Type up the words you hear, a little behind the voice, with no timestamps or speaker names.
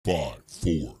5,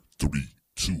 4, 3,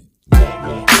 2, 1.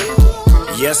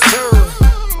 Yes, sir.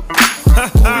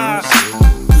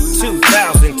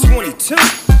 2022.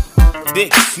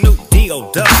 Big Snoop D.O.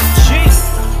 Double G.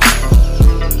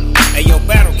 Hey, yo,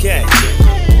 Battle Cat.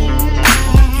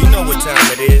 You know what time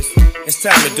it is. It's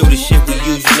time to do the shit we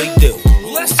usually do.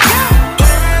 Let's go.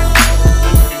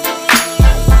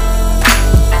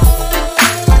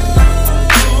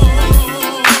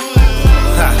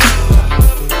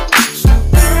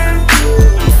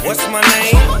 What's my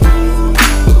name?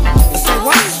 Say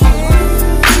what?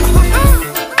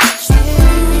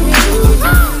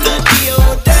 The D.O.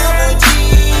 Double G.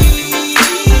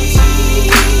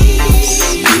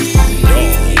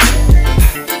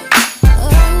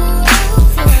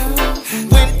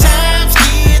 When times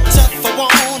get tough, I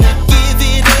wanna give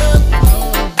it up,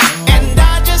 and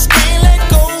I just can't let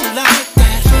go like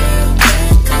that.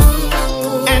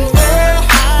 And oh,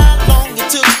 how long it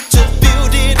took to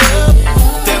build it up.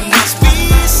 There must be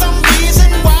some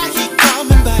reason why he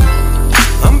coming back.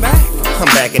 I'm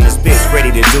back in this bitch,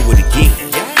 ready to do it again.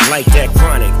 Like that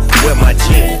chronic, wear my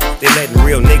gin. They letting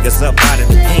real niggas up out of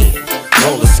the pen.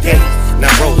 Roller skate, now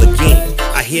roll again.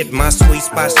 I hit my sweet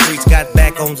spot, streets got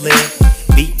back on lead.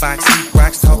 Beatbox, heat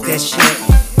rocks, talk that shit.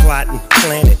 Plotting,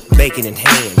 planning, baking in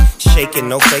hand. Shaking,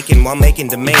 no faking while making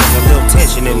demands. A little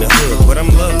tension in the hood, but I'm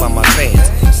loved by my fans.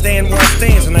 Stand where I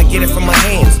stands and I get it from my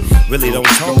hands. Really don't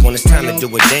talk when it's time to do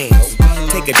a dance.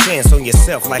 Take a chance on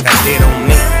yourself like I did on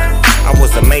me. I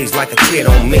was amazed like a kid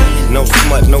on me. No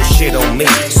smut, no shit on me.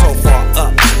 So far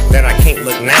up that I can't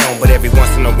look now, but every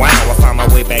once in a while I find my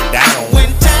way back down.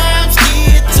 When times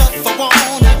get tough, I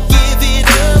wanna give it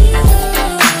up,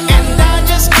 and I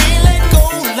just can't let go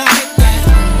like that.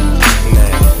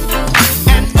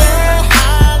 And oh,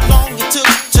 how long it took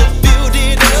to build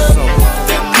it up.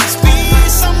 There must be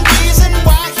some reason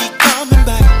why he coming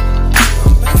back.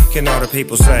 Can all the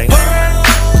people say?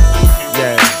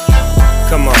 Yeah,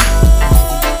 come on.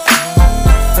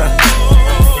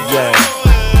 Yeah,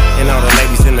 and all the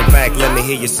ladies in the back, let me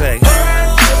hear you say.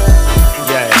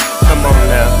 Yeah, come on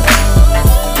now.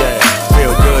 Yeah,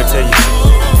 feel good to you.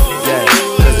 Yeah,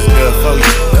 cause it's good for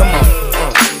you. Come on.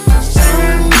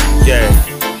 Yeah,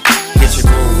 get your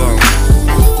groove on,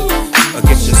 or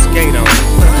get your skate on.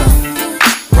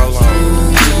 Roll on.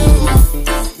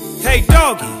 Hey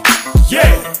doggy,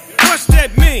 yeah, what's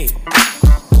that mean?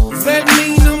 That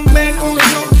means I'm back on the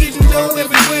road, getting dough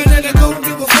everywhere that I go.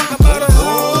 Give a fuck about a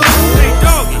hoe. Hey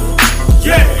doggy,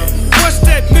 yeah, what's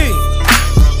that mean?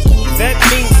 That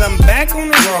means I'm back on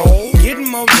the road,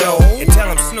 getting more dough, and tell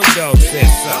them Snoop Dogg said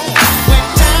so. When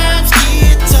times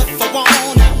get tough, I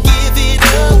wanna give it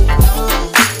up,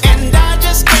 and I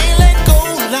just can't let go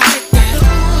like that.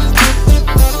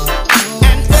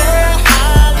 And oh,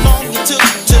 how long it took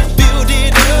to build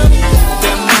it up.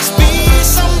 There must be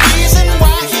some reason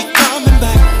why he coming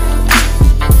back.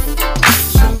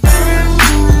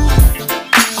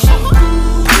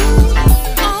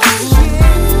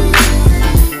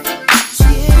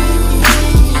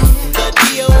 The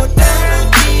D.O.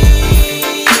 Double G.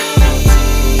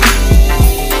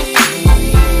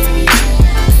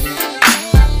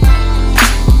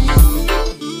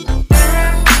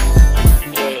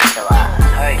 Yeah, so I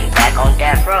heard you back on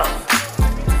Death Row.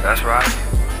 That's right.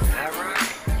 That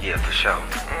right? Yeah, for sure.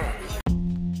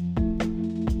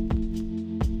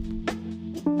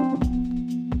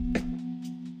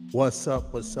 What's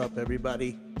up,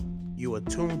 everybody? You are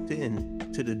tuned in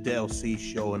to the Del C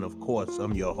Show, and of course,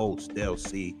 I'm your host, Del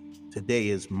C. Today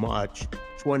is March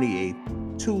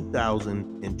 28th,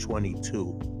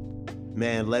 2022.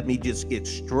 Man, let me just get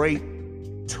straight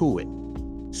to it.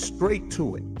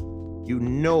 You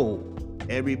know,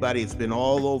 everybody's been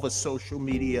all over social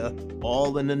media,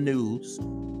 all in the news.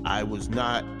 I was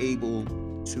not able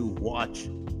to watch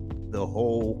the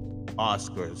whole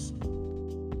Oscars.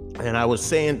 And I was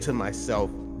saying to myself,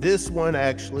 this one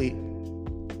actually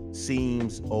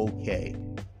seems okay.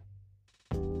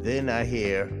 Then I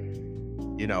hear,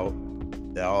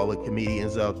 that all the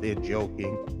comedians out there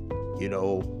joking,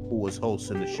 who was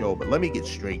hosting the show. But let me get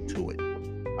straight to it.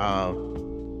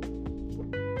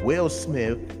 Will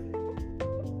Smith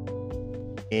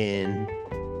and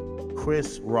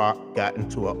Chris Rock got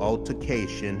into an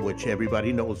altercation, which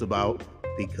everybody knows about,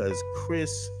 because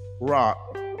Chris Rock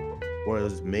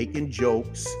was making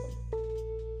jokes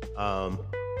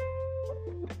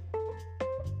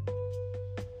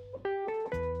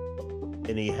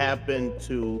and he happened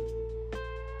to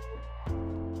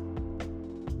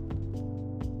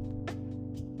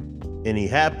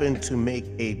make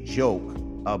a joke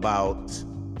about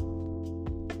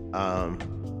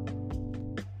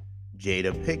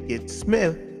Jada Pinkett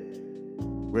Smith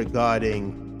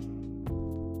regarding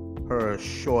her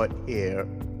short hair,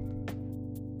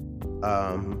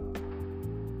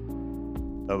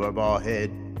 of her bald head.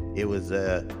 It was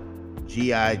a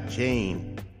G.I.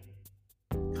 Jane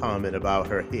comment about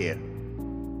her hair.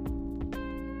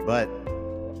 But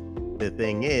the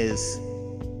thing is,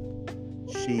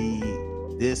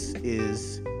 this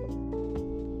is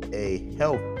a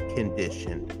health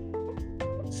condition.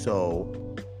 So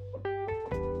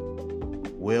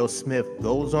Will Smith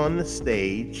goes on the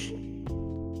stage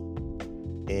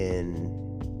and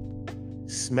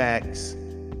smacks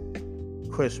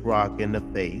Chris Rock in the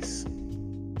face.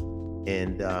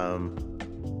 And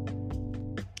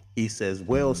he says,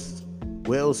 Will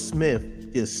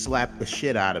Smith just slapped the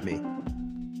shit out of me.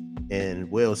 And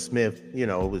Will Smith,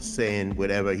 was saying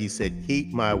whatever. He said,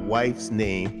 keep my wife's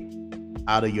name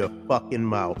out of your fucking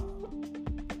mouth.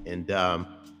 And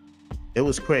it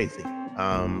was crazy.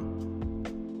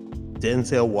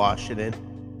 Denzel Washington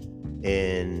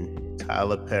and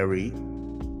Tyler Perry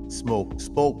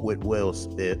spoke with Will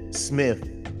Smith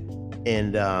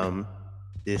and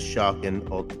this shocking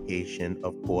altercation,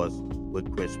 of course,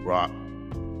 with Chris Rock.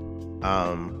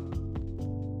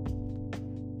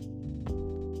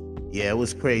 Yeah, it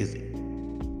was crazy.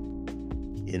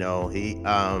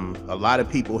 A lot of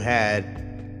people have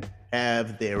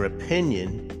their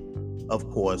opinion, of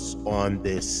course, on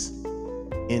this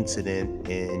incident,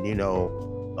 and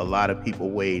a lot of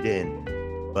people weighed in.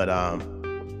 But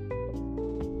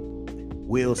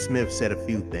Will Smith said a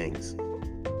few things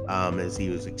as he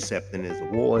was accepting his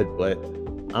award, but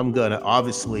I'm gonna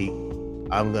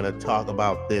talk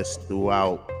about this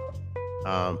throughout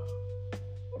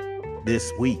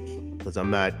this week, because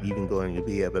I'm not even going to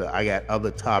be able to. I got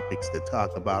other topics to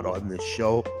talk about on this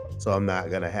show, so I'm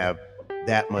not gonna have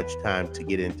that much time to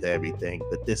get into everything.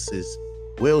 But this is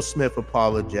Will Smith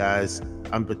apologized.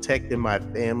 I'm protecting my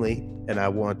family, and I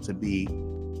want to be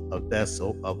a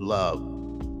vessel of love.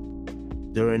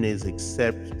 During his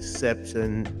acceptance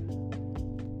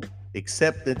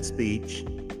speech,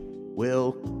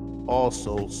 Will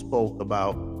also spoke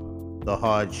about the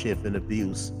hardship and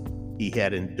abuse he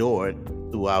had endured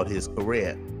throughout his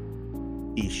career.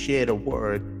 He shared a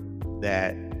word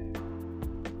that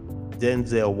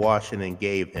Denzel Washington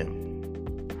gave him.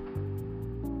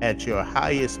 At your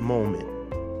highest moment,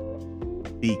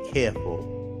 be careful.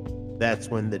 That's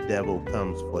when the devil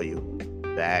comes for you.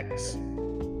 Facts.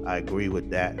 I agree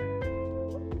with that.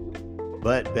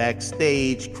 But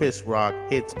backstage, Chris Rock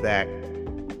hits back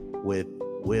with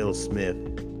Will Smith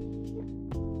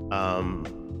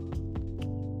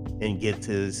and gets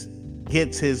his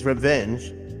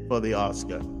revenge for the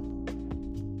Oscar.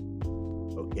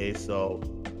 Okay, so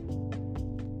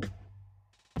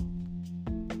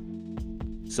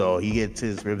he gets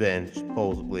his revenge,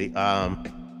 supposedly.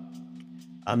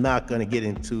 I'm not going to get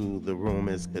into the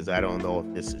rumors because I don't know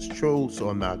if this is true, so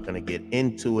I'm not going to get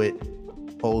into it.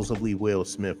 Supposedly, Will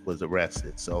Smith was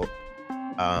arrested, so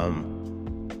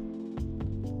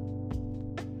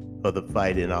for the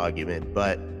fighting argument,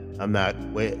 but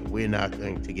we're not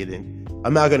going to get in.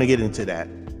 I'm not going to get into that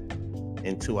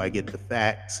until I get the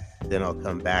facts. Then I'll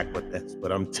come back with this.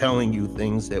 But I'm telling you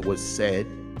things that was said,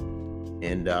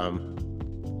 and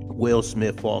Will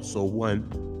Smith also won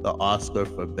the Oscar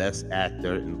for Best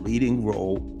Actor in Leading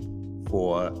Role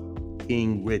for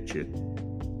King Richard.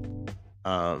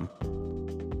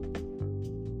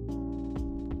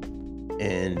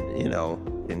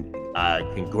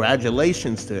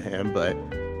 Congratulations to him, but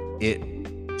it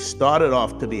started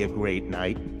off to be a great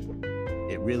night.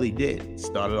 It really did. It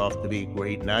started off to be a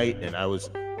great night, and I was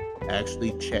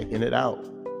actually checking it out.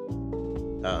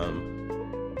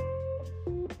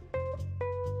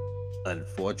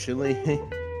 Unfortunately,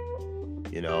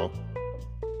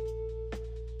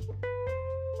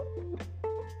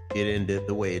 it ended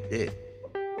the way it did.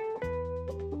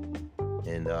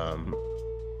 And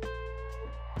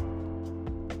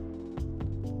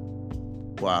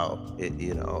wow,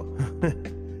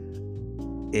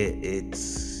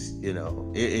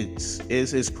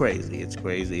 it's crazy. It's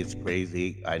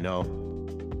crazy. I know.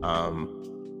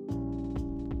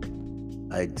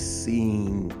 I'd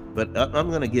seen, but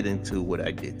I'm gonna get into what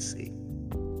I did see.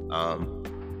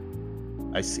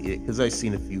 I see it because I've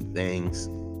seen a few things.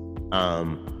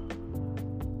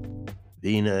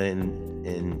 Vina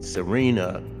and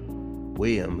Serena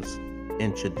Williams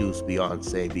introduced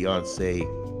Beyonce. Beyonce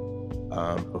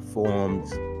performed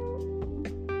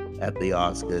at the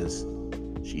Oscars.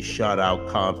 She shot out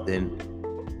Compton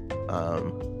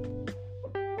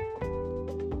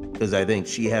because I think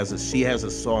she has a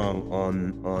song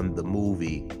on the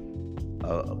movie,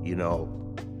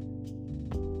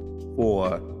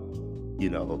 for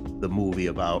the movie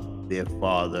about their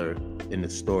father and the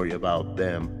story about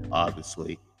them,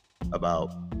 obviously,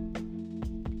 about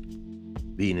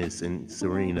Venus and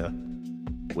Serena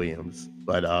Williams.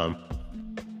 But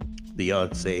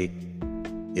Beyonce,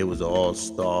 it was an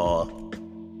all-star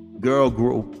girl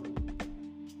group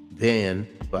band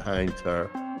behind her.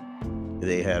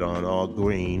 They had on all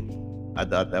green. I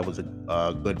thought that was a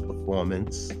good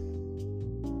performance.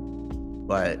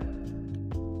 But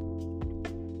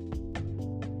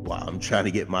wow, I'm trying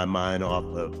to get my mind off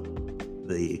of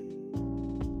the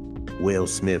Will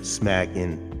Smith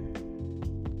smacking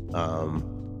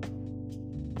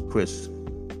Chris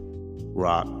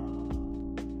Rock.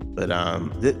 But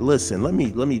listen, let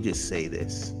me just say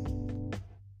this.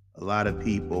 A lot of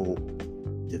people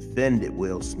defended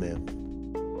Will Smith.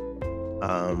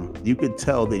 You could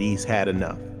tell that he's had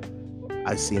enough.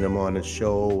 I seen him on a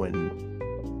show and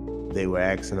they were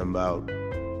asking him about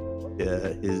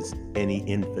his any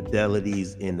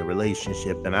infidelities in the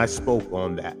relationship, and I spoke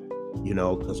on that,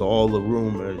 because all the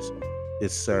rumors that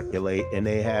circulate, and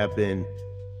they have been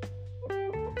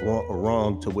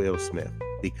wrong to Will Smith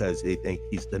because they think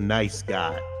he's the nice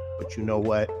guy. But you know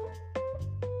what?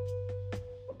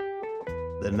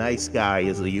 The nice guy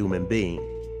is a human being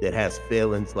that has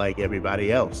feelings like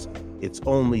everybody else. It's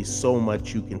only so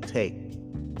much you can take.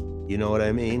 You know what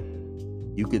I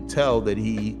mean? You could tell that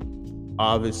he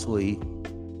obviously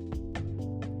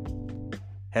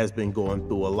has been going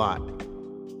through a lot.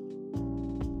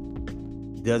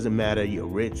 Doesn't matter, you're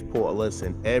rich, poor,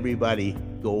 listen, everybody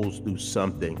goes through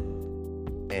something.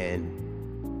 And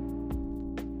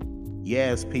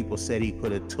yes, people said he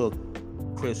could have took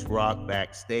Chris Rock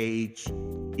backstage.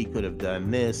 He could have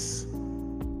done this,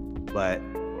 but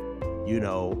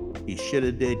he should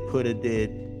have did, could have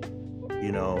did.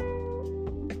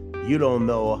 You don't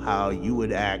know how you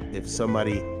would act if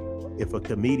a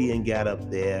comedian got up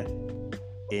there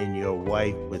and your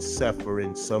wife was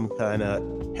suffering some kind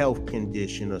of health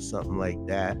condition or something like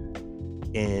that,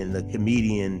 and the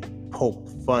comedian poked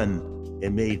fun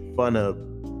and made fun of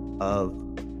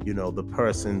the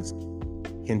person's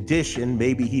condition.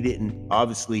 Maybe he didn't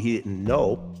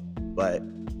know, but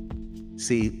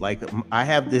see, like, I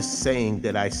have this saying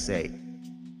that I say,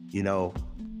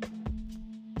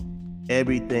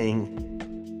 everything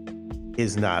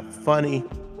is not funny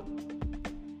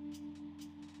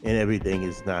and everything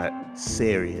is not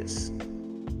serious.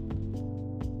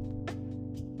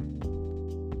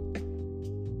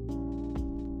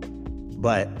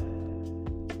 But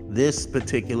this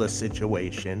particular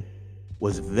situation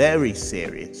was very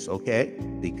serious, okay?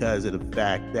 Because of the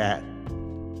fact that,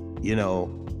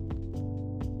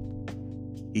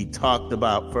 he talked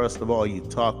about, first of all, you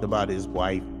talked about his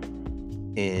wife,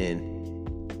 and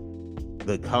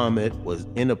the comment was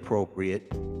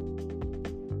inappropriate.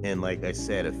 And like I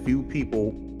said, a few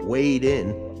people weighed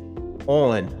in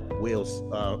on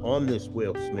this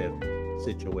Will Smith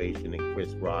situation and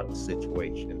Chris Rock's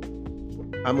situation.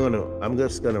 I'm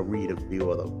just gonna read a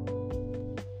few of them.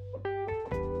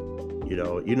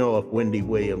 If Wendy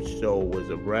Williams' show was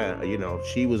around, if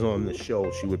she was on the show,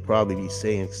 she would probably be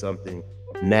saying something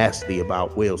nasty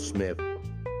about Will Smith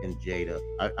and Jada.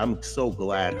 I'm so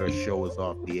glad her show is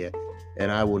off the air,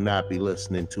 and I will not be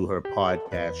listening to her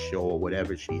podcast show or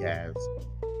whatever she has.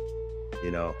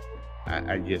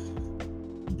 I just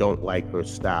don't like her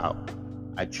style.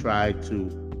 I try to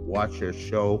watch her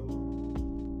show.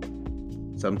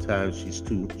 Sometimes she's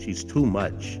too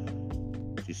much.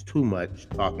 She's too much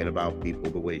talking about people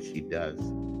the way she does.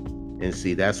 And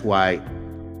see, that's why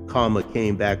karma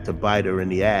came back to bite her in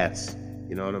the ass.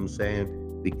 You know what I'm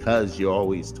saying? Because you're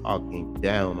always talking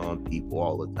down on people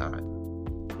all the time.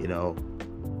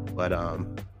 But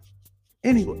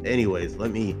anyways,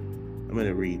 I'm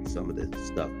gonna read some of the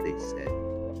stuff they said.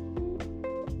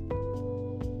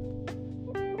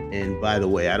 And by the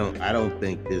way, I don't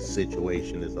think this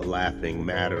situation is a laughing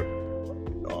matter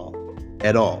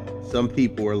at all. Some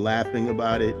people are laughing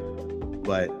about it,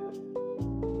 but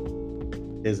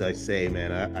as I say,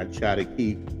 man, I try to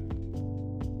keep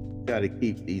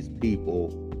these people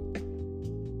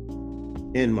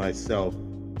in myself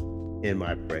in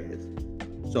my prayers.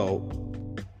 So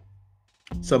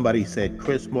somebody said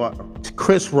Chris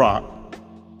Rock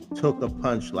took a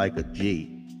punch like a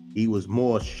G. He was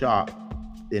more shocked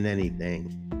than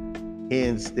anything.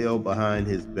 Hands still behind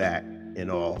his back and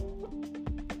all.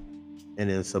 And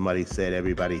then somebody said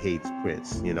everybody hates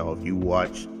Chris. If you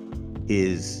watch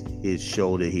his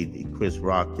show that Chris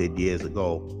Rock did years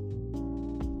ago,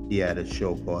 he had a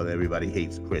show called Everybody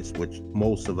Hates Chris, which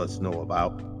most of us know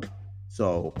about.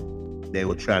 So they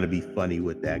were trying to be funny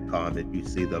with that comment. You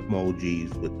see the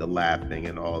emojis with the laughing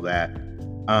and all that.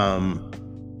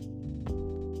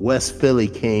 West Philly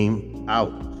came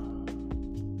out,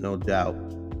 no doubt.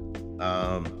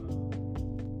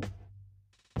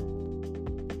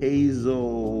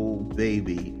 Hazel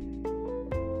Baby,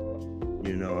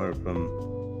 you know her from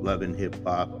Love and Hip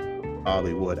Hop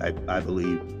Hollywood, I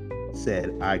believe,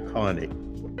 said iconic.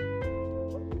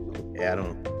 Okay, I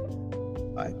don't,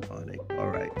 iconic, all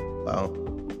right, well,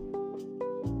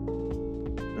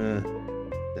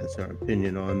 that's her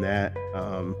opinion on that.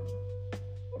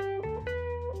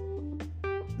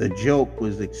 The joke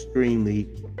was extremely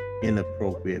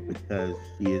inappropriate because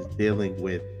she is dealing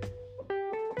with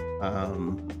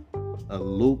a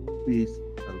lupus.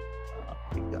 Oh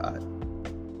my God!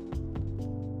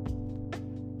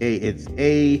 It's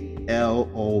ALOBEI.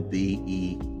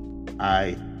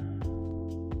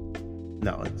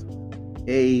 No, it's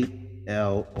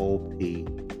ALOPECIA.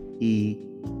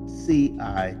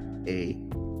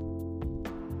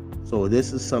 So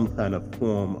this is some kind of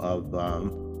form of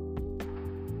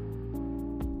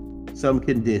some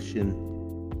condition,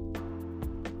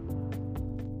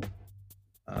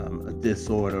 a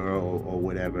disorder or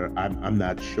whatever. I'm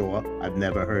not sure. I've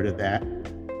never heard of that.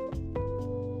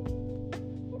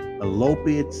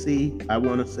 Alopecia, I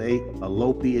want to say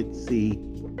alopecia,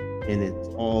 and it's,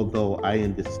 although I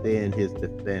understand his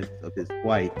defense of his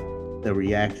wife, the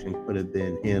reaction could have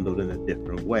been handled in a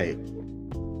different way.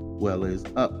 Will is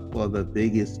up for the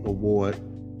biggest award.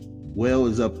 Will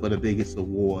is up for the biggest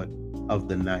award of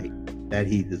the night that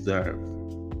he deserves,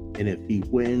 and if he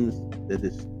wins, the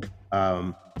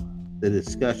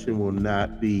discussion will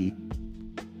not be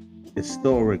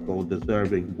historical,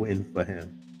 deserving win for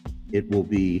him. It will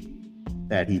be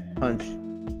that he punched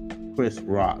Chris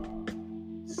Rock.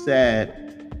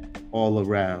 Sad all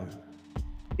around.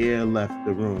 Air left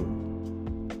the room.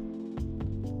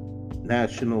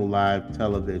 National live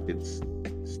television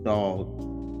stalled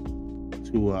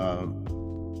to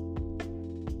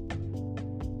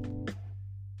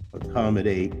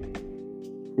accommodate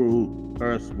crude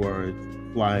curse words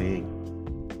flying.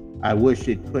 I wish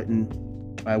it wouldn't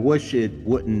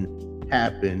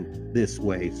happen this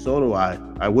way. So do I.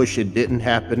 I wish it didn't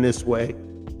happen this way,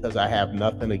 because I have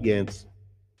nothing against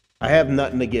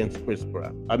Chris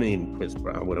Brown.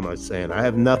 What am I saying? I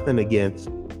have nothing against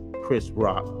Chris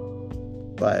Rock.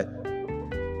 But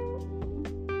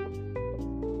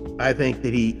I think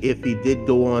that if he did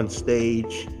go on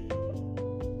stage,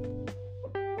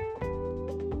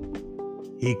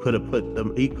 he could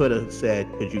have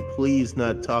said, could you please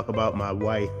not talk about my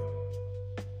wife?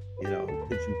 You know,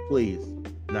 could you please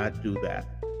not do that?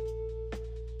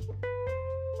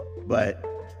 But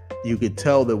you could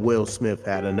tell that Will Smith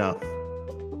had enough.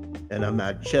 And I'm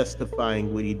not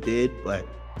justifying what he did, but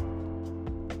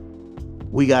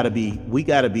we gotta be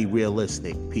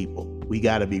realistic, people. We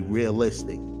gotta be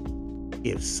realistic.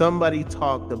 If somebody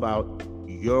talked about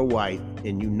your wife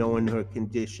and you knowing her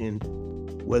condition,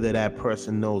 whether that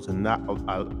person knows or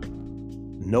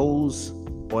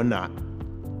not,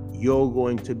 you're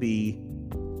going to be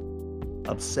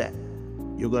upset.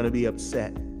 You're going to be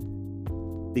upset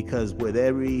because with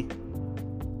every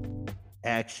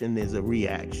action, there's a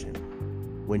reaction.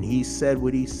 When he said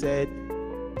what he said,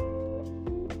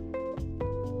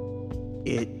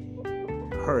 it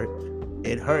hurt.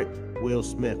 It hurt Will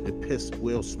Smith. It pissed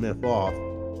Will Smith off,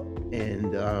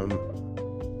 and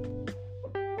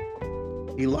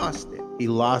he lost it. He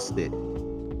lost it.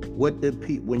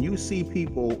 When you see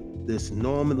people that's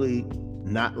normally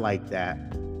not like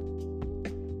that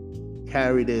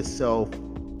carry themselves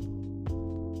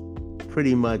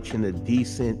pretty much in a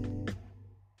decent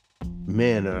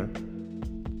manner,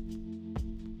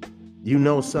 you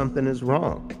know something is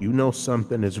wrong. You know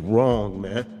something is wrong,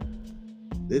 man.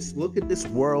 Look at this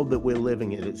world that we're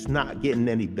living in. It's not getting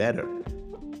any better.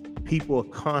 People are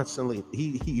constantly,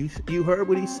 you heard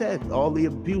what he said, all the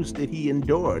abuse that he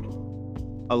endured.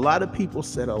 A lot of people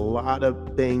said a lot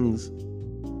of things,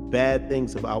 bad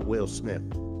things about Will Smith,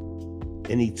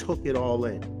 and he took it all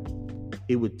in.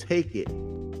 He would take it,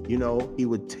 he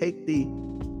would take the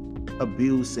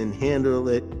abuse and handle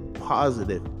it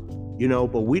positive,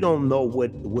 but we don't know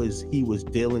what he was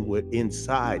dealing with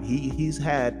inside. He's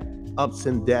had ups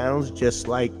and downs just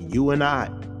like you and I,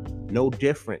 no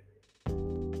different.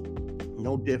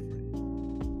 No different.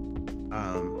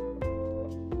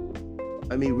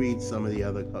 Let me read some of the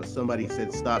other. Somebody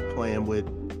said, "Stop playing with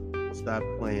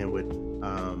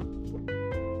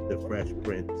the Fresh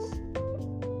Prince."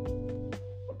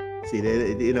 See,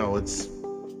 it's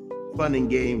fun and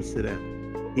games to them.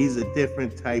 He's a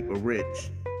different type of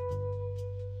rich.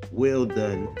 Will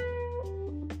done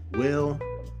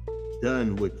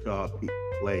with y'all people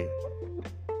playing.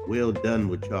 We're done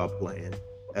with y'all playing.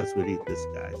 That's what this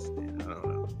guy said. I don't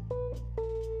know.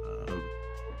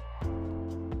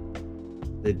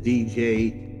 The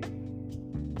DJ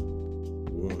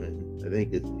one, I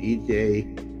think it's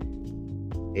DJ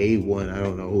A1. I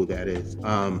don't know who that is.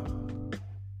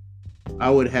 I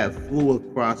would have flew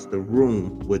across the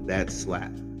room with that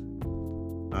slap.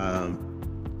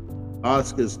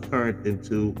 Oscars turned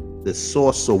into the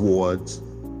Source Awards.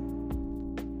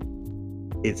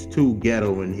 It's too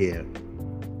ghetto in here.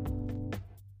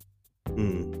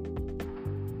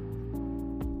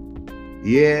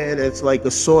 Yeah, that's like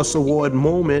a Source Award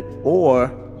moment or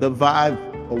the Vibe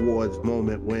Awards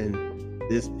moment when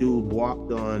this dude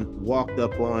walked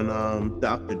up on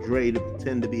Dr. Dre to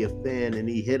pretend to be a fan and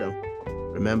he hit him.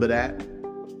 Remember that?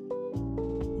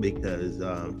 Because,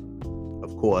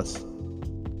 of course,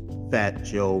 Fat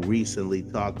Joe recently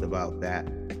talked about that.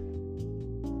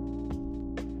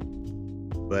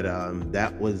 But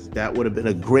that would have been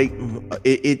a great.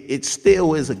 It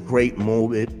still is a great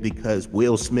moment because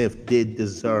Will Smith did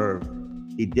deserve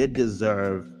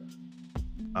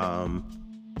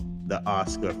the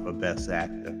Oscar for Best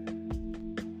Actor.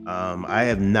 I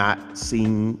have not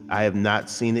seen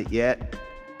it yet,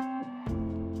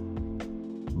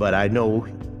 but I know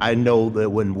that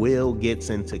when Will gets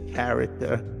into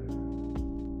character,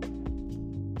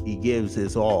 he gives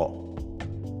his all.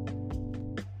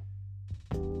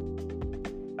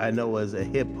 I know as a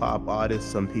hip-hop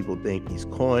artist, some people think he's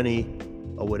corny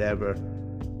or whatever.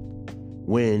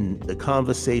 When the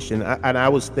conversation, and I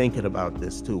was thinking about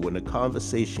this too, when the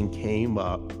conversation came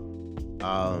up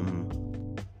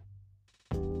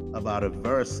about a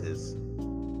versus,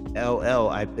 LL,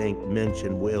 I think,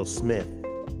 mentioned Will Smith,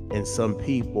 and some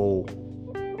people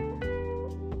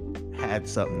had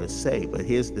something to say. But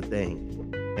here's the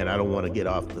thing, and I don't want to get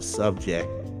off the subject,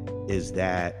 is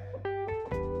that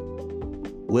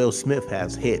Will Smith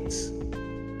has hits.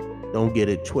 Don't get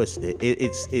it twisted.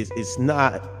 It's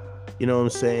not, you know what I'm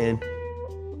saying?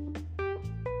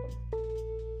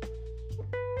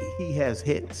 He has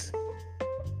hits.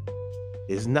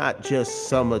 It's not just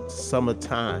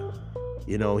summertime.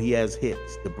 You know, he has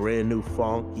hits. The Brand New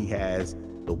Funk. He has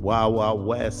the Wild Wild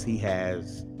West. He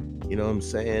has, you know what I'm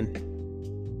saying?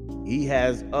 He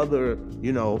has other,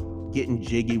 you know, Getting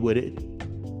Jiggy with It.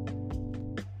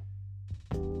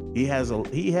 He has some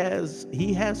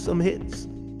hits.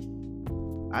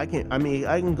 I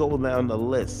can go down the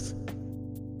list.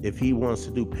 If he wants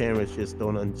to do Parents Just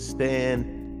Don't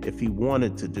Understand, if he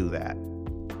wanted to do that,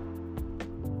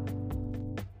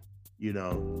 you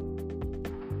know.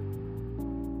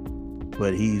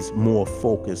 But he's more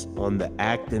focused on the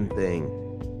acting thing,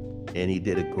 and he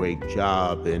did a great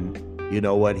job. And you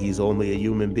know what? He's only a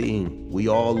human being. We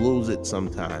all lose it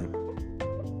sometime.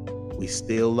 We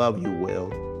still love you,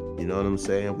 Will. You know what I'm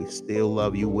saying? We still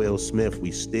love you, Will Smith. We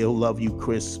still love you,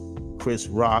 Chris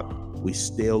Rock. We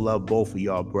still love both of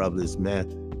y'all brothers,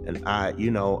 man. And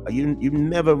you're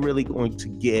never really going to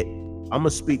get, I'm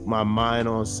gonna speak my mind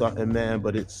on something, man,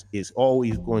 but it's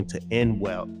always going to end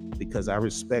well because I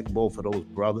respect both of those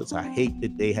brothers. I hate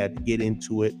that they had to get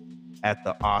into it at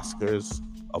the Oscars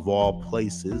of all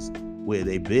places where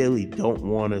they barely don't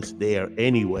want us there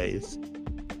anyways.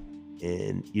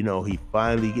 And, you know, he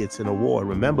finally gets an award.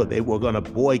 Remember, they were going to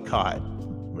boycott.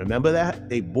 Remember that?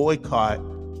 They boycott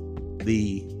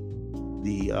the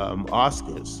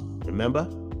Oscars. Remember?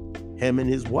 Him and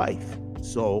his wife.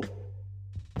 So,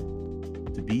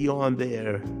 to be on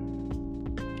there,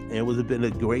 it would have been a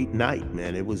great night,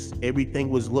 man. Everything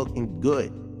was looking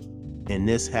good. And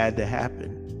this had to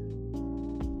happen.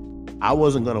 I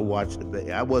wasn't going to watch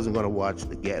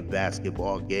the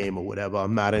basketball game or whatever.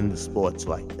 I'm not into sports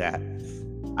like that.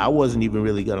 I wasn't even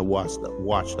really going to watch the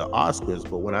Oscars,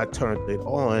 but when I turned it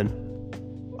on,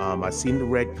 I seen the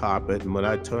red carpet, and when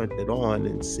I turned it on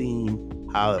and seen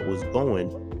how it was going,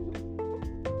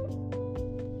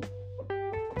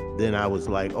 then I was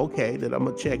like, okay, then I'm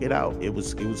going to check it out. It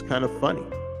was kind of funny.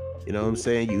 You know what I'm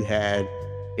saying? You had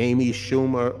Amy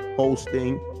Schumer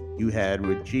hosting, you had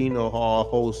Regina Hall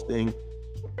hosting,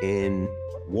 and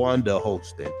Wanda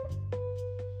hosting.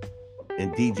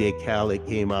 And DJ Khaled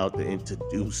came out to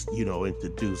introduce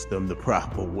them the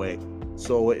proper way.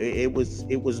 So it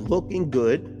was looking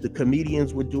good. The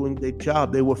comedians were doing their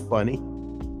job. They were funny.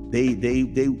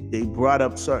 They brought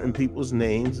up certain people's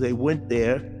names. They went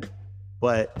there,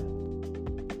 but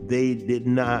they did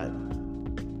not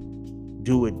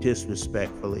do it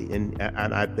disrespectfully. And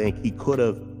I think he could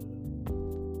have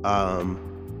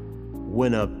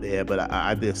went up there, but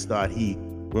I just thought he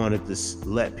wanted to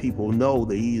let people know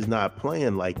that he's not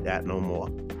playing like that no more.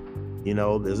 You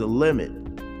know, there's a limit.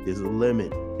 There's a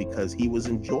limit, because he was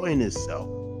enjoying himself.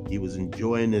 He was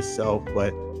enjoying himself,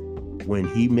 but when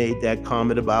he made that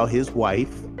comment about his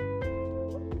wife,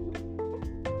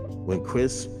 when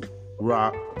Chris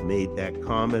Rock made that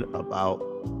comment about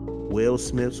Will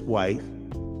Smith's wife,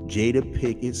 Jada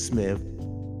Pinkett Smith,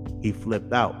 he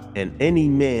flipped out. And any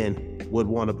man would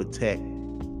want to protect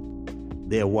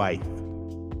their wife.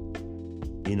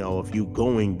 You know, if you're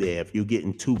going there, if you're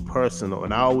getting too personal.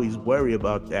 And I always worry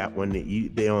about that when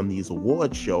they're on these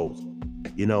award shows.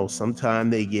 You know,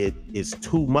 sometimes it's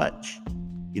too much.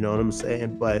 You know what I'm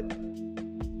saying? But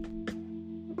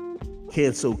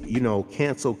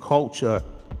cancel culture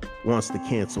wants to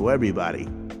cancel everybody.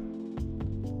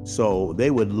 So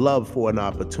they would love for an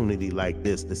opportunity like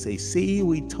this to say, see,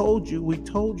 we told you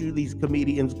these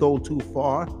comedians go too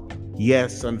far.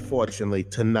 Yes, unfortunately,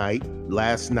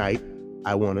 last night,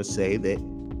 I want to say that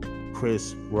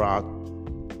Chris Rock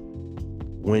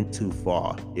went too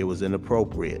far. It was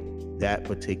inappropriate. That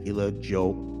particular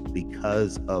joke,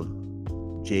 because of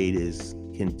Jada's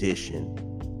condition,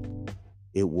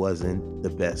 it wasn't the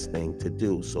best thing to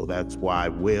do. So that's why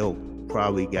Will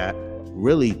probably got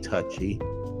really touchy,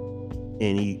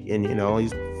 and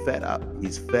he's fed up.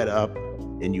 He's fed up,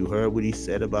 and you heard what he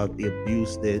said about the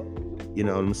abuse that, you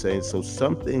know what I'm saying? So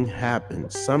something happened.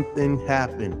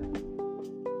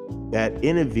 That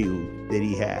interview that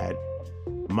he had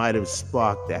might have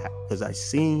sparked that, because I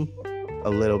seen a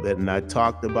little bit and I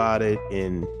talked about it,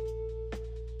 and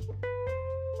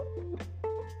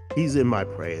he's in my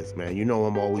prayers, man. You know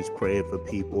I'm always praying for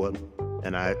people,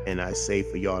 and I say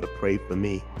for y'all to pray for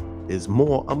me. There's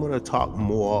more. I'm gonna talk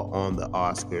more on the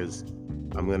Oscars.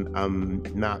 I'm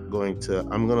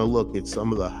gonna look at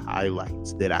some of the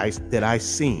highlights that I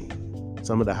seen.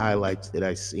 Some of the highlights that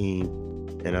I seen,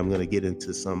 and I'm gonna get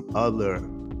into some other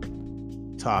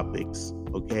topics.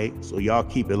 Okay, so y'all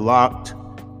keep it locked.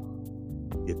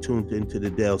 You're tuned into the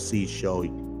Del C Show.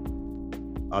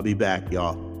 I'll be back,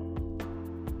 y'all.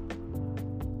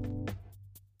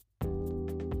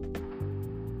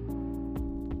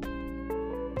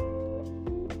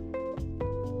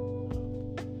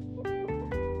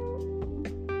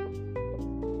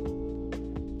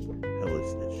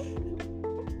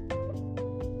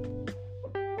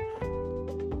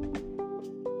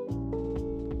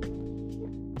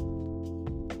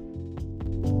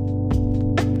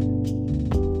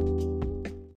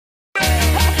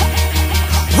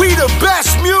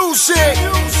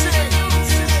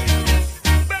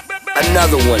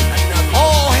 Another one.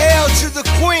 All hail to the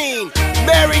Queen,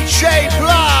 Mary J.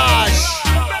 Blige.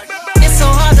 It's so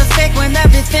hard to fake when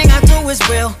everything I do is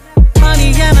real.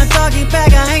 Money in a doggy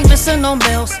bag, I ain't missing no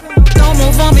meals. Don't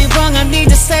move on me wrong, I need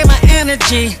to save my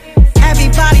energy.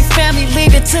 Everybody, family,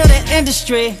 leave it to the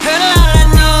industry. Heard a lot of that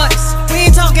noise, we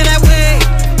ain't talking that way.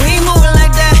 We ain't moving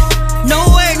like that, no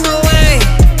way, no way.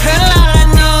 Heard a lot of that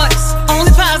noise,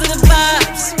 only positive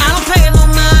vibes. I don't pay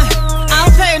no mind, I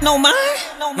don't pay no mind.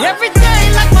 Every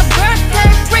day like my birthday,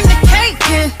 bring the cake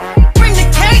in, bring the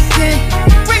cake in,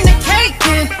 bring the cake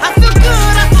in. I feel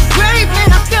good, I feel great,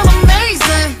 man, I feel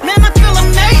amazing. Man, I feel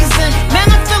amazing,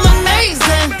 man, I feel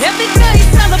amazing. Every day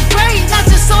celebrate, not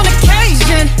just on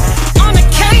occasion,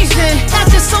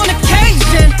 not just on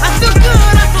occasion. I feel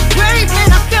good, I feel great,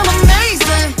 man, I feel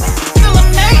amazing,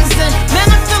 man,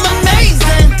 I feel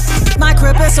amazing. My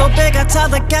crib is so big, I tell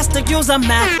the guests to use a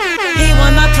map. He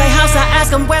wanna play house, I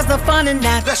ask him where's the fun in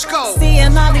that. Let's go.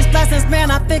 Seeing all these blessings,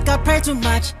 man, I think I pray too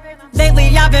much.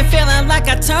 Lately I've been feeling like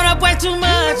I turn up way too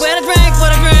much. Where the drink, for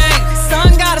the drink,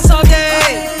 sun got us all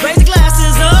day. Raise the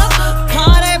glasses up,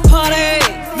 party, party.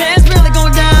 Man's really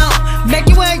going down, make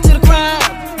your way to the crowd.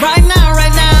 Right now,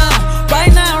 right now,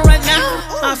 right now, right now.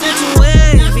 I feel too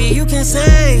wavy, you can't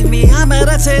save me. I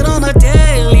meditate on a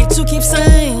daily to keep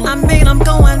sane. I mean, I'm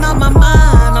going out my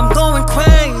mind, I'm going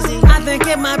crazy. I think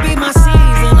it might be my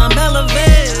season, I'm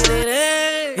elevated.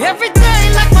 Hey. Every day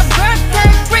like my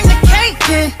birthday, bring the cake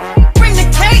in, bring the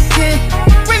cake in,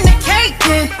 bring the cake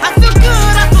in. I feel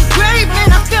good, I feel great,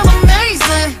 man, I feel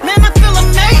amazing. Man, I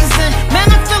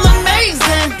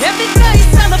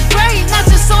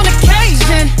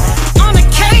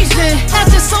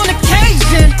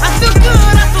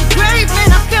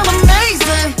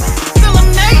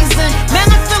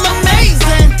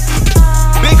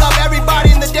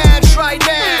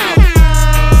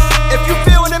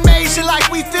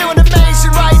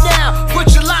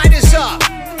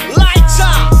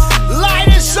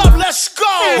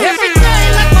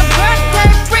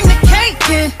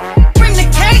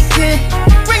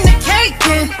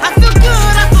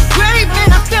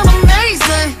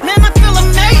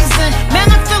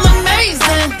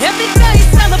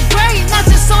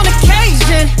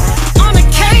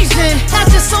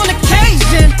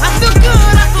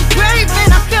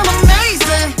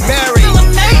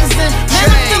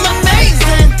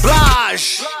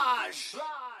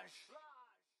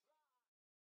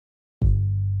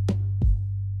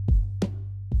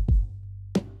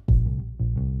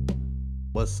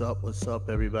What's up,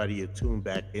 everybody? You're tuned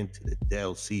back into the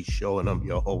Del C Show, and I'm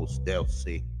your host, Del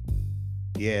C.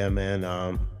 Yeah,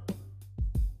 man.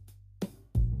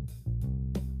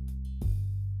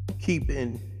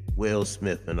 Keeping Will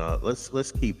Smith and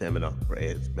let's keep him in our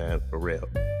prayers, man, for real.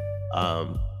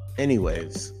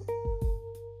 Anyways,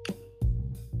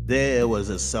 there was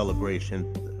a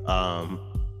celebration.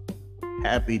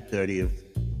 Happy 30th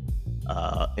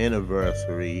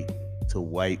anniversary to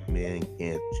White Man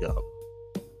Can't Jump.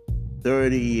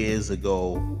 30 years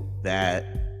ago, that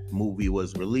movie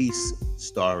was released,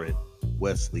 starring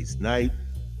Wesley Snipes,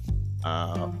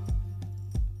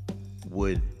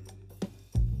 Wood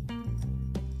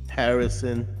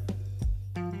Harrison,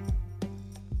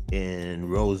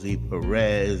 and Rosie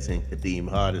Perez and Kadeem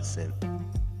Hardison.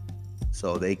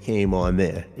 So they came on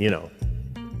there, and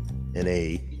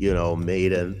they,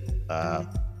 made an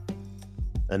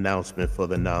announcement for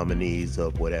the nominees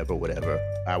of whatever.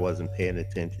 I wasn't paying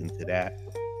attention to that,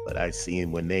 but I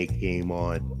seen when they came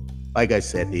on. Like I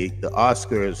said, the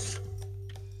Oscars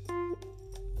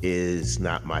is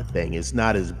not my thing. It's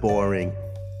not as boring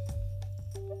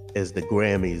as the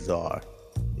Grammys are.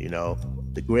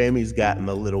 The Grammys gotten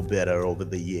a little better over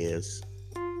the years,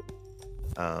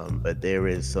 but there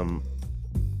is some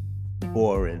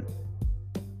boring.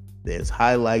 There's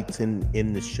highlights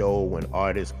in the show when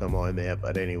artists come on there,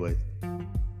 but anyway,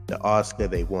 the Oscar,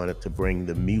 they wanted to bring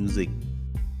the music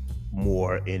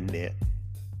more in there.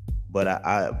 But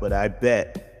I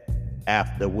bet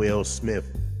after Will Smith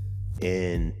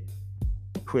and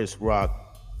Chris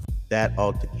Rock, that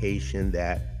altercation,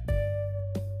 that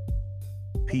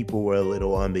people were a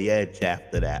little on the edge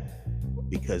after that,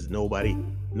 because nobody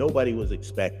was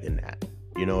expecting that.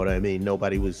 You know what I mean?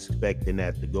 Nobody was expecting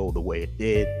that to go the way it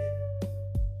did.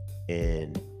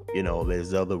 And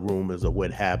there's other rumors of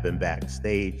what happened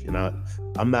backstage, and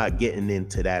I'm not getting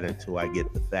into that until I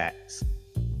get the facts.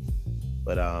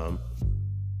 But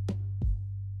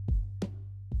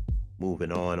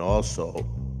moving on. Also,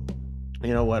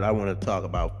 you know what I want to talk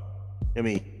about? Let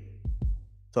me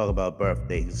talk about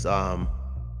birthdays.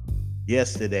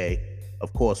 Yesterday,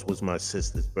 of course, was my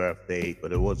sister's birthday,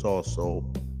 but it was also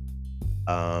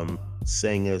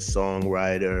singer,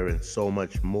 songwriter, and so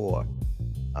much more.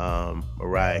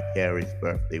 Mariah Carey's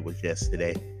birthday was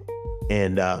yesterday,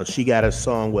 and she got a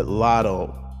song with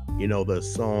Lotto, the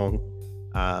song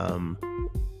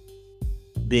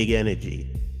Big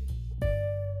Energy.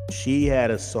 She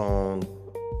had a song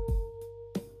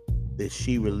that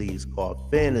she released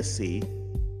called Fantasy.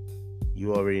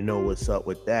 You already know what's up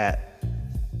with that.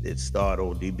 It starred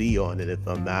ODB on it, if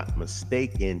I'm not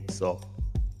mistaken. So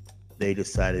they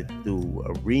decided to do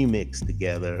a remix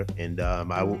together, and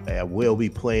I will be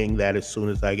playing that as soon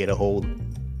as I get a hold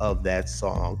of that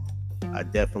song. I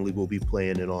definitely will be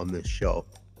playing it on this show.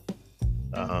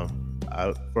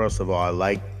 First of all, I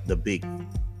like the Big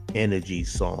Energy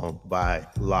song by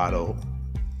Lotto.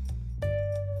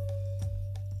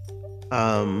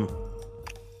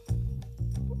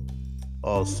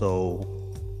 Also,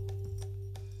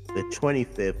 the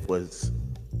 25th was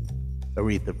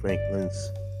Aretha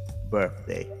Franklin's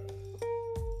birthday,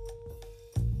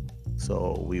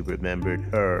 so we remembered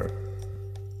her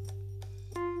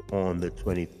on the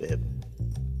 25th.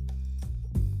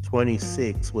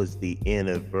 26 was the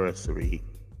anniversary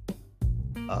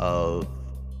of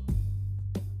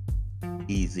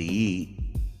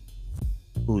Eazy-E,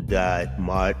 who died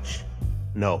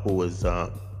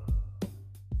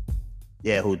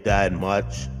who died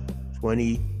March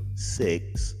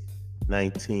 26,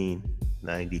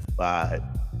 1995.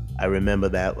 I remember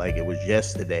that like it was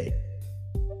yesterday.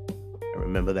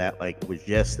 When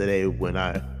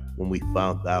we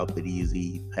found out that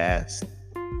Eazy passed.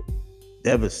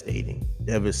 Devastating,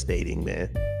 man.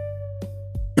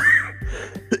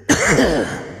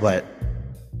 But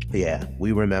yeah,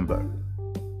 we remember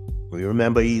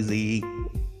Eazy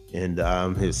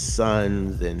and his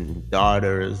sons and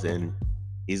daughters, and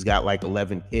he's got like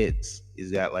 11 kids.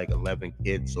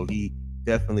 So he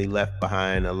definitely left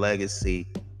behind a legacy.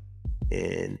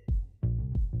 And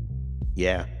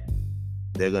yeah,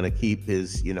 they're gonna keep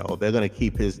his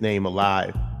name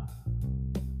alive.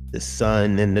 The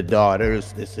son and the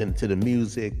daughters listen to the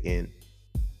music, and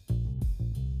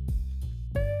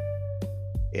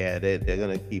yeah, they're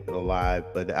gonna keep it alive.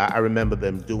 But I remember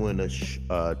them doing a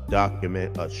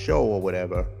show or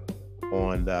whatever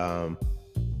on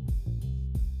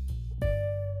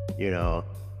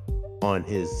on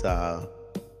his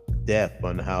death,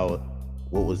 on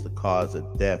what was the cause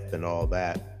of death and all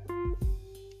that.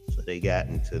 So they got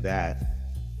into that,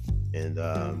 and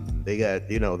they got,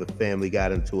 the family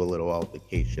got into a little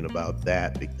altercation about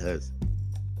that, because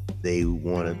they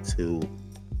wanted to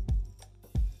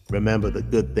remember the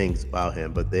good things about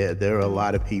him. But there are a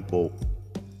lot of people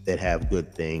that have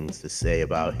good things to say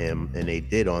about him, and they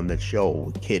did on the show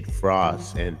with Kid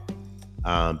Frost, and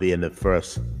being the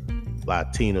first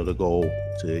Latino to go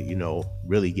to,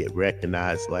 really get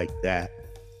recognized like that,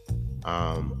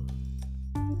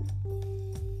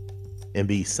 and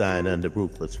be signed under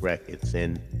Ruthless Records,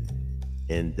 and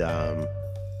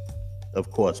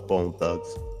of course Bone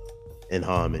Thugs and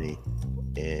Harmony,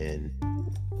 and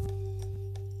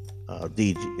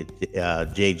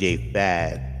JJ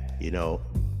Fad,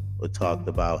 talked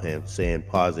about him, saying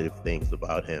positive things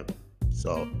about him.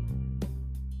 So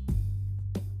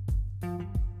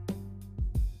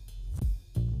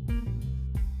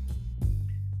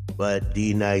but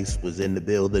D Nice was in the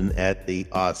building at the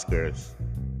Oscars.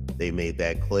 They made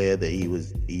that clear that he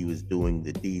was doing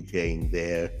the DJing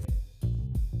there.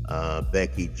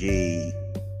 Becky G,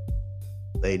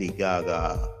 Lady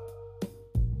Gaga.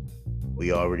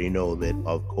 We already know that,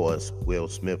 of course, Will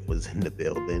Smith was in the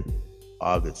building,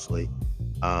 obviously.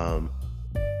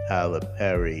 Tyler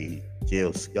Perry,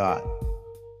 Jill Scott.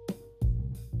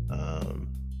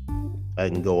 I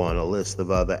can go on a list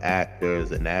of other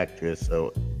actors and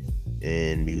actresses,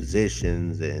 and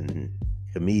musicians and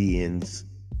comedians.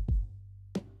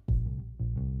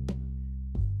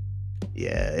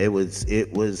 Yeah, it was,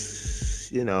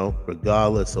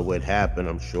 regardless of what happened,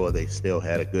 I'm sure they still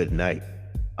had a good night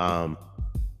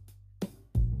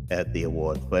at the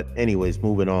awards. But anyways,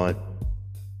 moving on.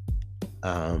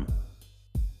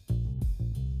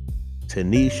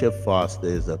 Tanisha Foster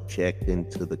is objecting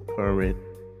to the current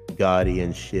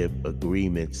guardianship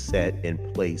agreement set in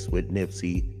place with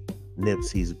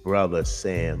Nipsey's brother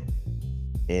Sam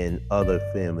and other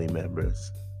family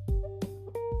members.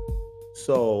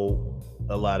 So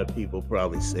a lot of people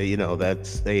probably say,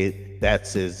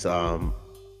 that's his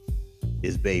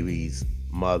baby's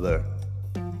mother,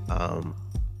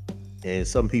 and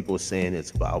some people saying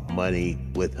it's about money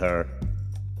with her.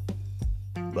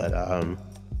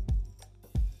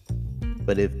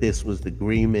 But if this was the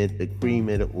agreement,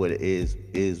 what it is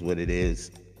what it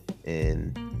is,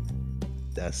 and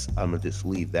I'm gonna just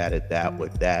leave that at that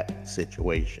with that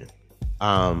situation.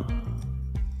 So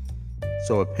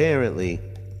apparently,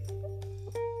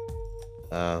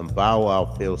 Bow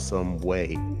Wow feels some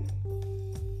way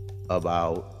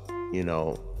about,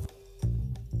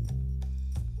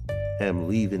 him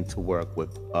leaving to work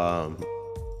with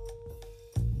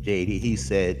JD. He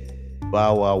said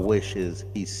Bow Wow wishes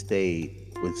he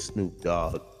stayed with Snoop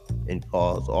Dogg and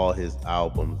calls all his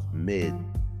albums mid.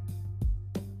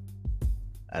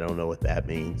 I don't know what that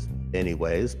means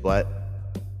anyways, but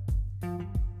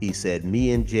he said,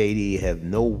 me and JD have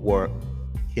no work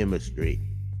chemistry.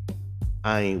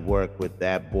 I ain't worked with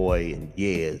that boy in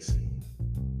years.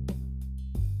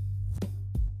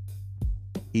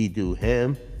 He do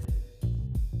him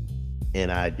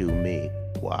and I do me.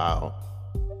 Wow.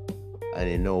 I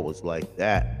didn't know it was like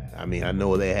that. I mean, I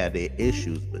know they had their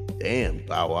issues, but damn,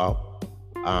 Bow Wow.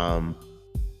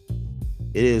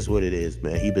 It is what it is,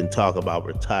 man. He been talking about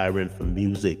retiring from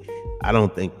music. I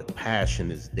don't think the passion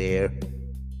is there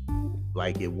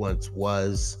like it once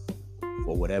was,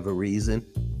 for whatever reason.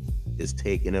 It's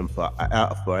taking him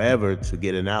forever to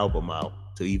get an album out,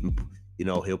 to even,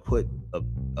 he'll put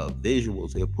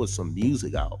visuals, he'll put some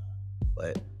music out,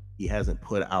 but he hasn't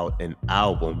put out an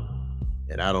album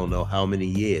in I don't know how many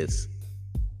years.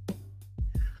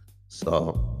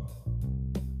 So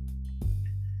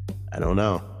I don't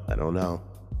know.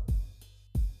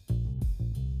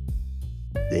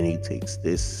 Then he takes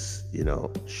this,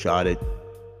 shot at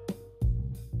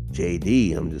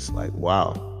JD. I'm just like,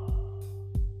 wow.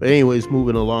 But anyways,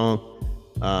 moving along.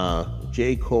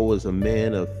 J. Cole is a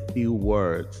man of few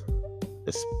words,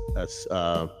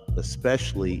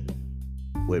 especially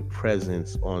with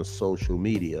presence on social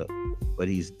media, but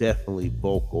he's definitely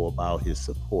vocal about his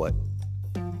support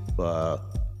for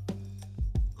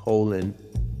Colin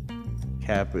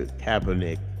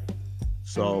Kaepernick.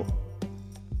 So,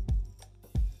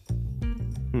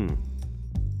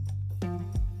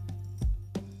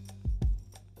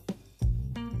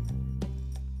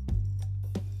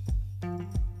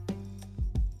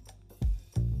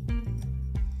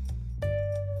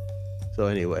 So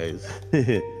anyways,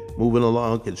 moving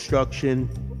along, construction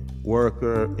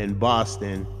worker in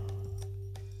Boston,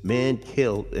 man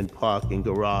killed in parking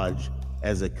garage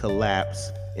as it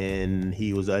collapsed, and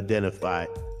he was identified.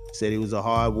 Said he was a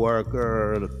hard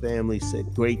worker. The family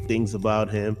said great things about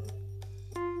him.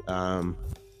 I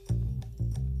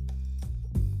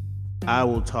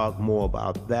will talk more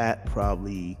about that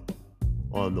probably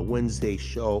on the Wednesday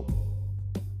show,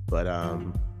 but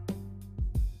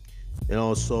And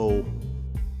also,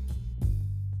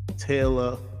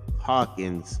 Taylor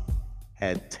Hawkins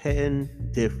had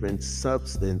 10 different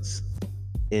substances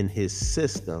in his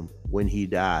system when he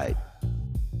died.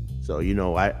 So, you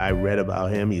know, I read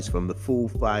about him. He's from the Foo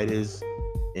Fighters.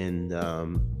 And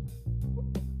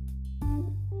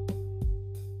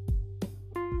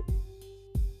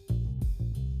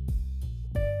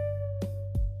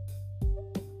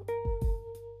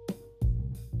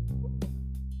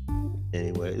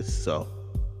anyways, so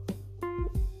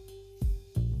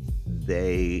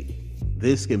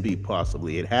this can be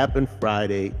possibly, it happened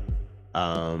Friday,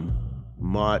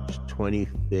 March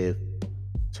 25th,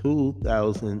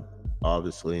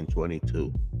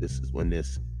 2022. This is when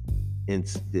this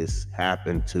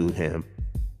happened to him,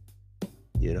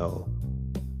 you know.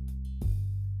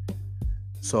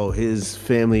 So his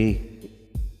family,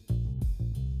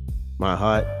 my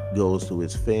heart goes to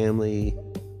his family,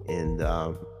 and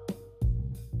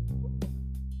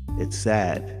it's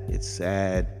sad. It's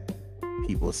sad.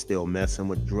 People are still messing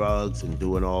with drugs and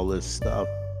doing all this stuff,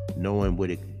 knowing what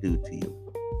it could do to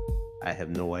you. I have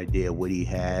no idea what he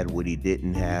had, what he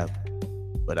didn't have,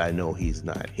 but I know he's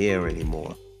not here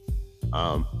anymore.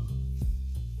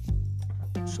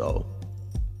 So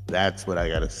that's what I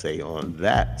gotta say on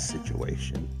that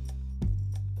situation.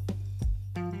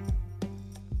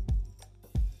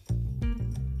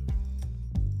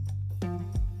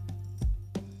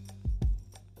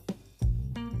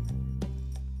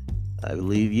 I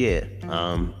believe, yeah.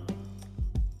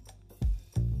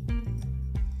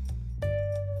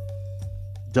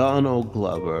 Donald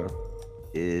Glover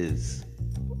is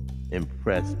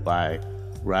impressed by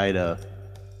writer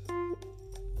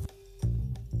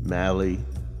Michelle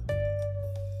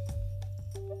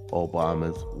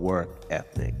Obama's work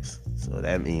ethics. So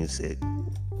that means that,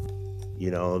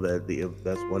 you know, that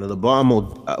that's one of the Obama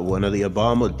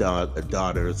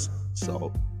daughters.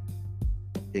 So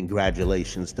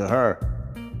congratulations to her.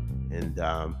 And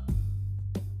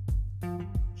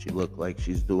she looked like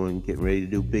she's getting ready to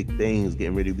do big things,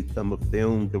 getting ready to become a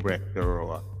film director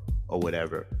or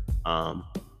whatever.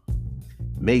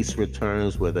 Mace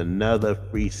returns with another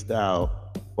freestyle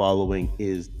following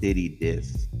his Diddy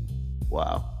diss.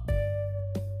 Wow.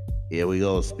 Here we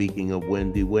go. Speaking of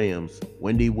Wendy Williams.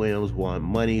 Wendy Williams won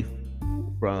money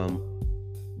from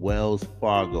Wells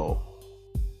Fargo.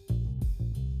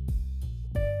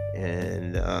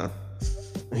 And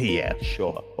yeah,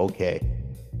 sure. Okay.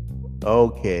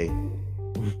 Okay,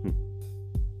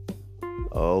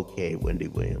 Wendy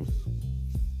Williams.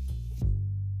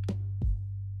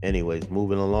 Anyways,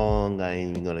 moving along. I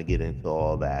ain't even gonna get into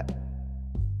all that.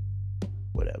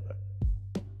 Whatever.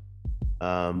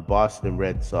 Boston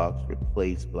Red Sox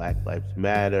replaced Black Lives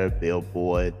Matter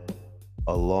billboard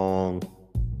along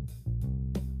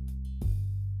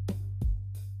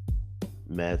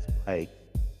Mass Pike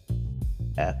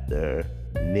after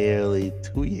nearly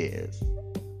 2 years.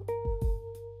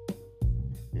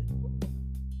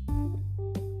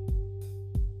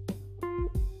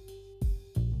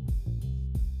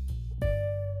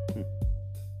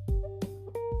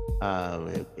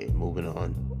 Okay, moving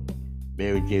on.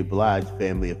 Mary J. Blige's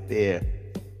family affair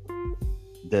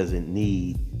doesn't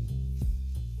need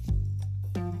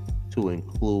to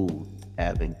include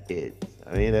having kids.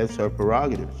 I mean, that's her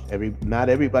prerogative. Not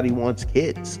everybody wants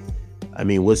kids. I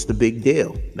mean, what's the big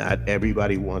deal? Not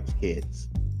everybody wants kids.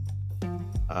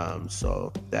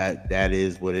 So that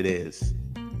is what it is.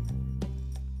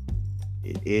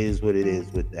 It is what it is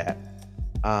with that.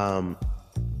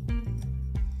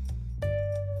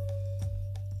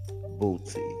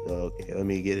 Bootsy. Okay, let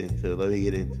me get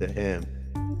into him.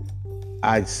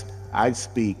 I'd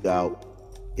speak out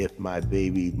if my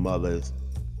baby mother's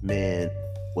man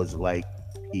was like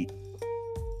Pete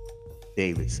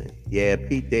Davidson. Yeah,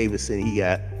 Pete Davidson,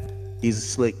 he's a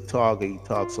slick talker. He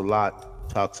talks a lot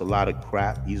of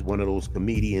crap. He's one of those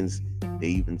comedians that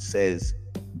even says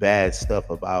bad stuff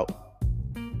about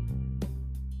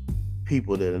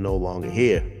people that are no longer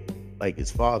here, like his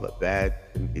father. Bad,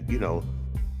 you know.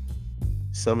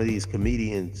 Some of these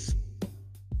comedians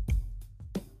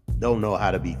don't know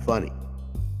how to be funny,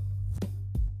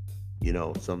 you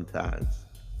know, sometimes,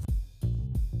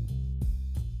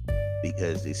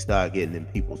 because they start getting in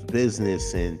people's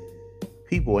business and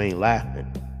people ain't laughing.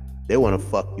 They want to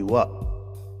fuck you up.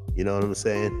 You know what I'm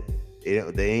saying?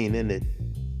 They ain't in it.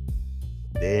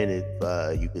 They're in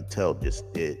it, you could tell,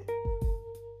 just did.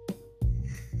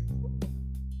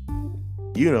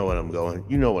 You know what I'm going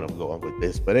with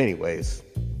this. But anyways,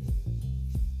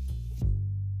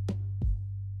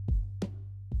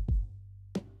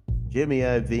 Jimmy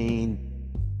Iovine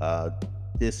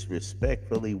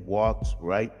disrespectfully walks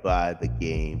right by the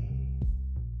game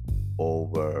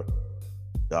over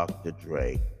Dr.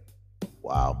 Dre.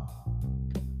 Wow.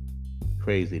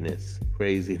 Craziness.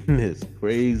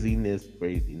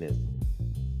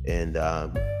 And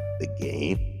the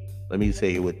Game, let me tell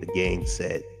you what the Game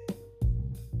said.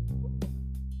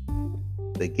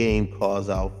 The Game calls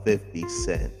out 50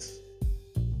 Cent,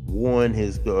 warned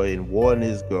his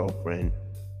girlfriend,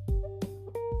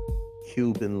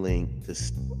 Cuban Link, to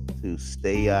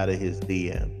stay out of his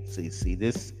DM. So you see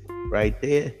this right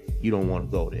there? You don't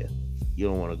want to go there.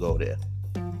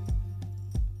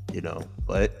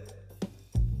 But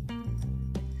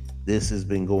this has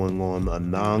been going on,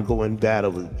 an ongoing battle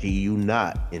with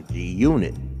G-Unit and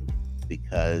G-Unit,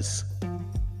 because,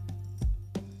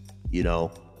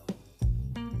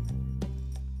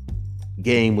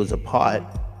 Game was a part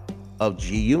of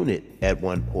G-Unit at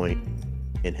one point,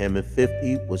 and him and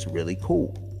 50 was really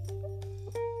cool.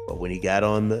 But when he got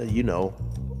on the, he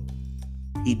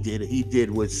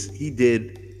did what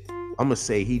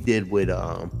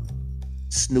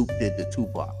Snoop did to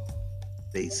Tupac,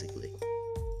 basically,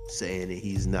 saying that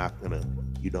he's not gonna,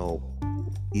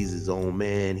 he's his own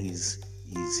man. He's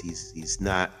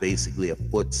not basically a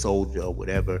foot soldier or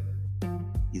whatever.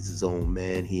 He's his own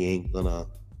man. He ain't gonna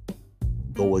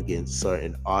go against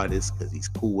certain artists because he's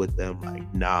cool with them,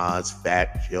 like Nas,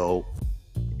 Fat Joe,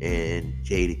 and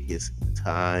Jadakiss at the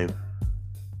time.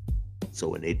 So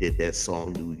when they did that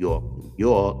song New York,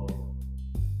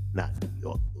 not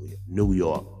New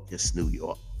York, just New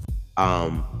York,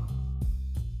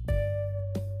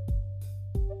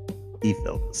 he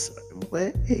felt a certain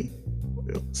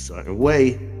way.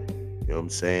 You know what I'm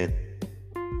saying?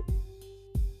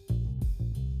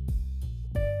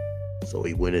 So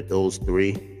he went at those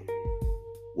three,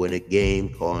 win a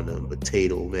Game, calling him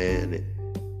Potato Man,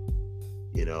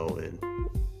 and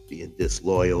being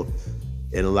disloyal.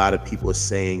 And a lot of people are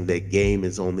saying that Game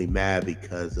is only mad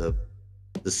because of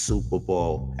the Super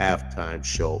Bowl halftime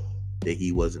show, that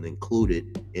he wasn't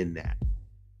included in that.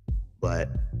 But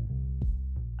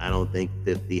I don't think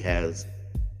 50 has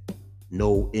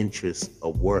no interest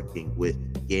of working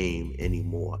with Game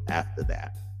anymore after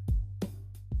that.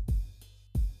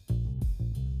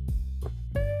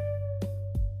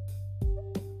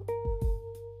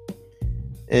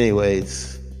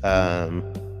 Anyways,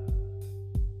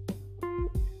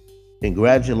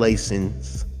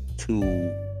 congratulations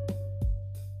to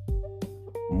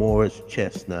Morris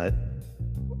Chestnut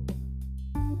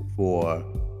for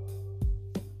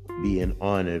being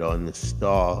honored on the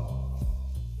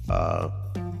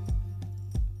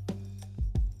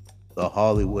the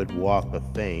Hollywood Walk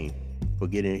of Fame.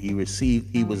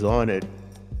 He was honored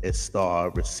as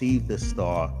received the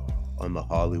star on the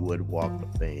Hollywood Walk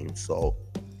of Fame. So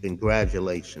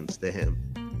congratulations to him.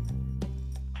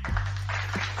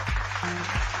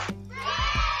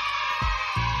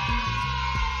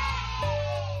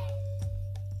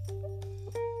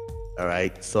 All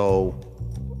right, so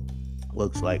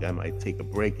looks like I might take a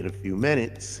break in a few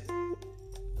minutes.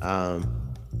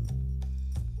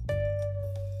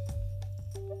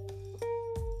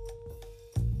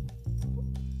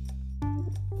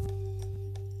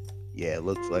 Yeah, it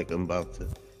looks like I'm about to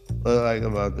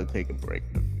take a break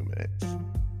in a few minutes.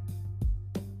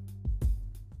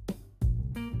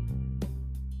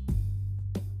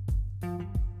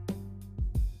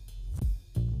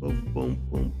 Boom, boom,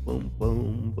 boom, boom,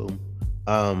 boom, boom.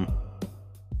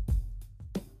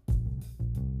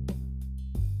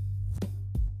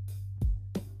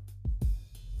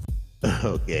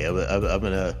 Okay, I'm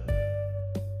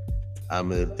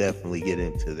gonna definitely get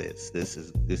into this. This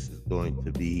is going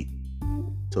to be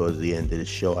towards the end of the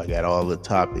show. I got all the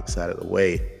topics out of the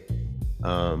way.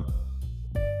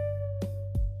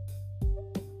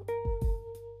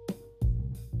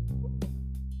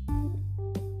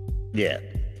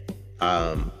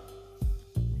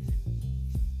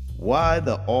 Why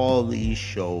all these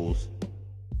shows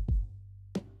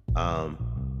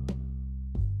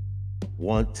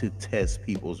want to test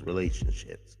people's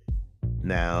relationships?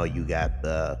 Now you got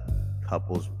the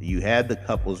couples. You had the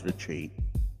couples retreat.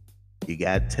 You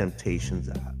got Temptations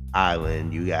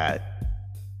Island. You got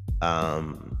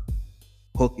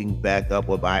hooking back up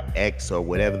with my ex, or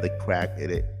whatever the crack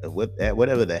it is,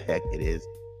 whatever the heck it is,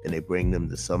 and they bring them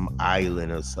to some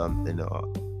island or something, or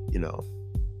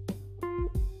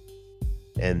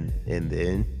and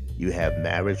then you have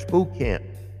Marriage Boot Camp.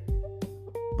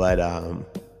 But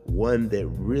one that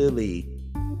really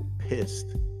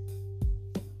pissed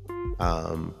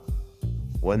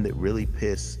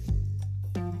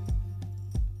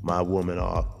my woman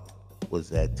off was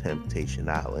that Temptation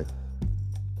Island.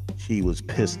 She was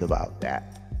pissed about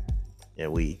that,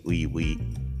 and we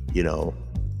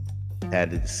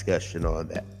had a discussion on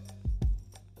that.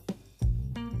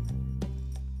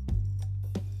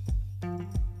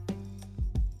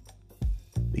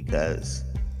 Because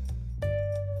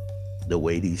the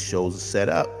way these shows are set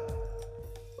up,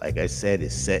 like I said,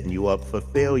 it's setting you up for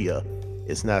failure.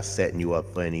 It's not setting you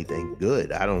up for anything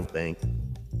good. I don't think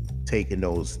taking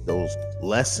those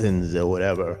lessons or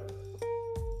whatever,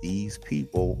 these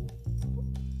people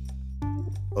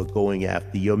are going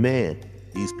after your man.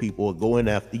 These people are going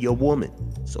after your woman.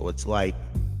 So it's like,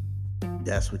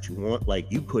 that's what you want. Like,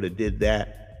 you could have did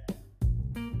that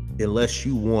unless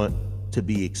you want to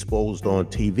be exposed on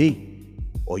TV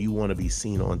or you want to be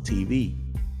seen on TV.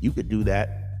 You could do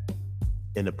that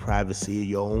in the privacy of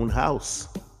your own house,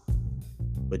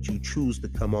 but you choose to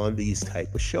come on these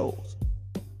type of shows.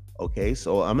 Okay,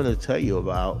 so I'm going to tell you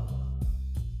about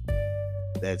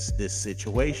this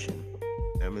situation.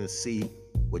 I'm going to see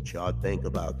what y'all think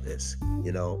about this,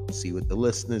 see what the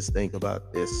listeners think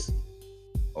about this,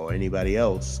 or anybody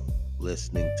else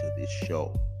listening to this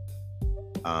show.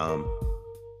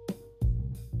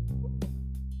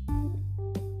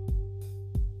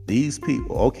 These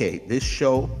people, okay, this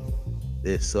show,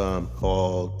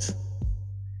 called,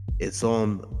 it's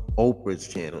on Oprah's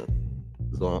channel.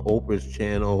 It's on Oprah's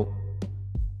channel.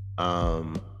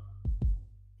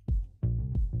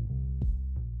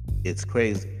 It's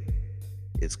crazy.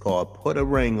 It's called Put a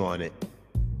Ring on It.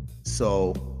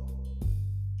 So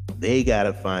they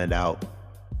gotta find out.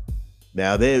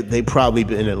 Now they probably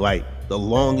been in, like, the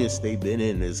longest they've been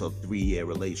in is a 3-year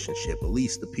relationship. At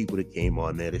least the people that came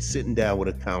on there, they're sitting down with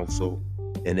a counsel,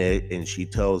 and she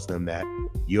tells them that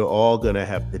you're all gonna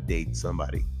have to date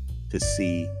somebody to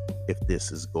see if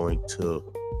this is going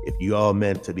to, if you all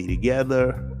meant to be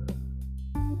together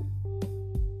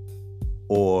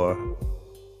or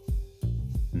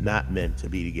not meant to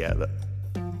be together.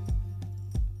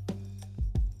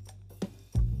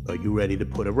 Are you ready to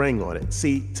put a ring on it?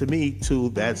 See, to me, too,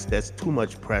 that's too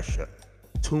much pressure.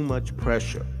 Too much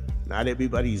pressure. Not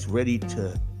everybody's ready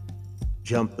to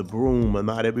jump the broom, or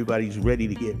not everybody's ready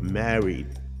to get married.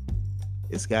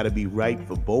 It's got to be right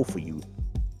for both of you.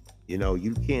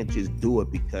 You can't just do it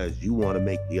because you want to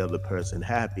make the other person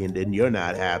happy, and then you're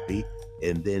not happy,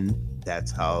 and then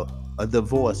that's how a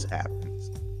divorce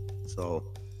happens. So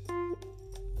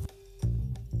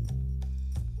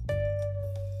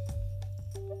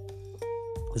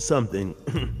something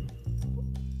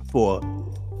for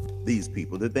these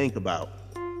people to think about.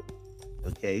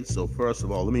 Okay, so first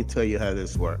of all, let me tell you how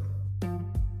this works.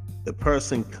 The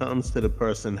person comes to the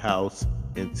person's house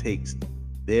and takes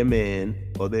their man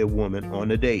or their woman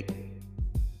on a date.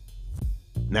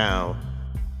 Now,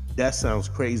 that sounds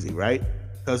crazy, right?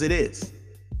 Because it is.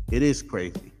 It is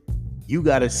crazy. You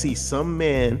got to see some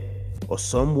man or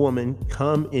some woman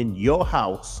come in your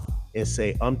house and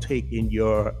say, I'm taking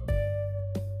your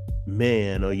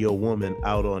man or your woman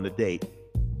out on a date.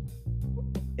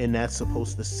 And that's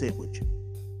supposed to sit with you.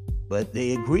 But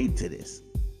they agreed to this.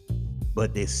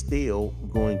 But they're still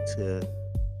going to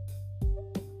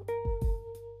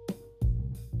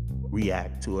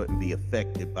react to it and be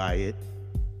affected by it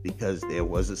because there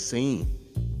was a scene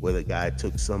where the guy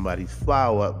took somebody's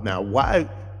flower. Now, why?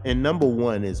 And number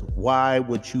one is, why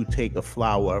would you take a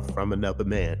flower from another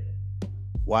man?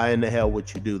 Why in the hell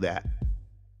would you do that?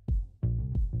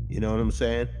 You know what I'm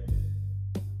saying?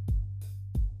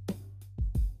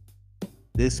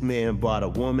 This man bought a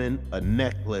woman a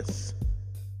necklace,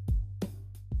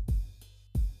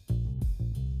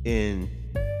 and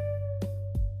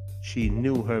she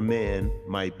knew her man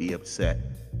might be upset.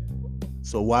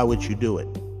 So why would you do it?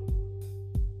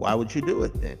 Why would you do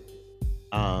it then?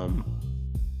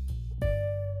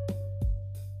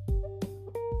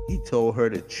 He told her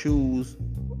to choose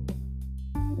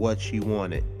what she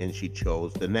wanted, and she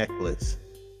chose the necklace.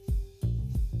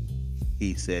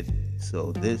 He said,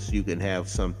 so this, you can have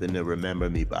something to remember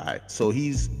me by. So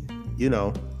he's,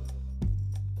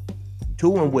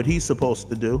 doing what he's supposed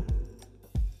to do,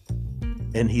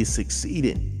 and he's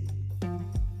succeeding,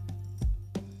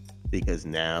 because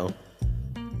now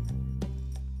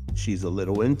she's a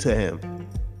little into him.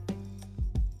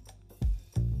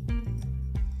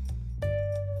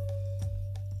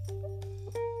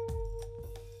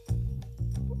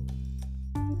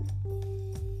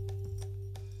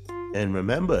 And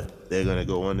remember, they're gonna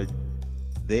go on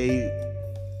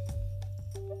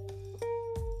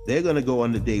they're gonna go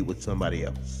on the date with somebody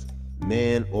else,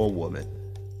 man or woman.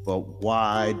 But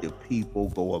why do people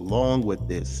go along with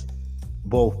this?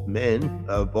 Both men,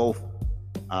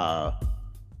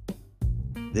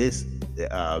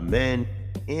 men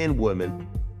and women.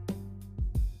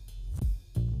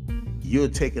 you're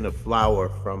taking a flower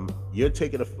from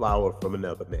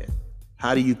another man.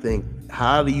 How do you think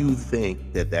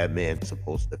that man's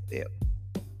supposed to feel?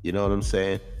 You know what I'm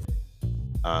saying?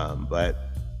 But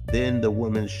then the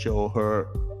woman showed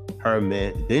her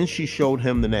man. Then she showed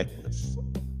him the necklace.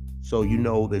 So you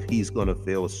know that he's gonna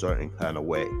feel a certain kind of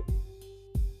way.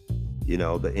 You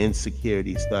know, the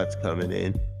insecurity starts coming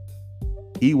in.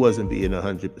 He wasn't being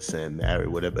 100% married,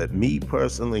 whatever. But me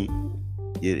personally,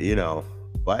 you know,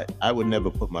 but I would never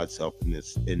put myself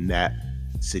in that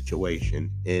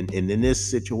situation. And in this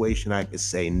situation, I could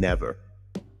say never.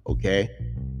 Okay.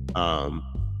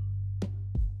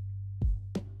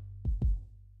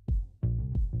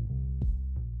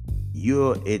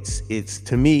 It's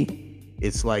to me,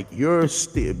 it's like you're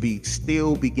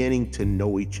still beginning to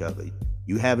know each other.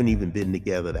 You haven't even been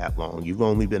together that long. You've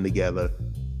only been together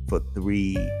for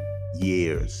 3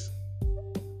 years.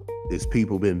 There's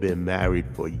people been married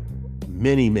for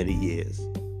many, many years,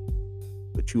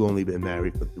 but you only been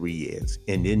married for 3 years.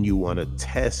 And then you want to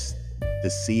test to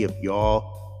see if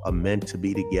y'all are meant to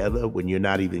be together when you're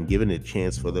not even given a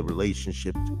chance for the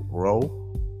relationship to grow.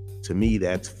 To me,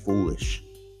 that's foolish.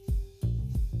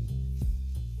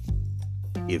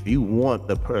 If you want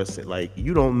the person, like,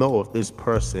 you don't know if this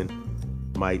person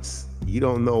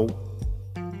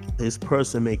this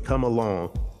person may come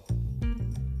along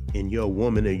and your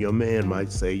woman or your man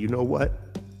might say, you know what?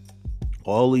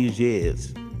 All these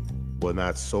years, well,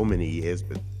 not so many years,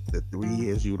 but the 3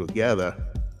 years you together,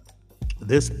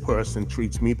 this person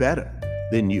treats me better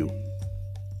than you.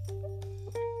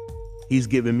 He's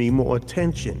giving me more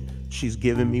attention. She's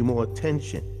giving me more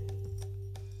attention.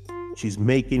 She's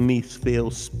making me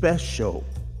feel special.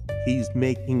 He's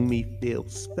making me feel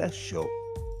special.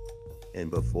 And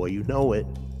before you know it,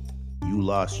 you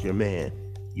lost your man.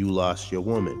 You lost your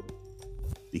woman.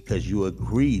 Because you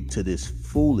agreed to this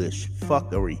foolish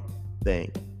fuckery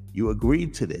thing. You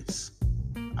agreed to this.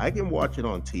 I can watch it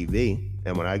on TV,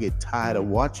 and when I get tired of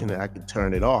watching it, I can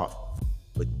turn it off.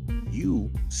 But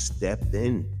you stepped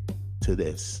in to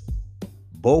this.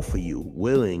 Both of you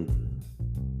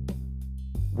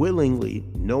willingly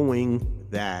knowing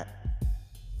that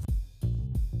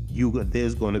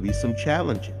there's going to be some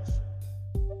challenges.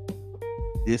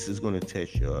 This is going to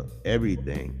test your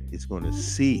everything. It's going to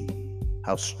see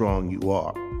how strong you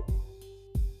are.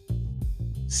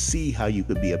 See how you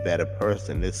could be a better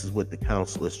person. This is what the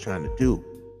counselor is trying to do.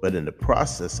 But in the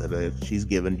process of it, she's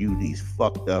giving you these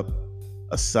fucked up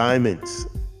assignments.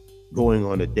 Going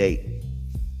on a date.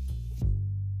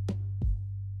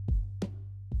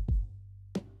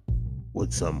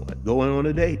 With someone. Going on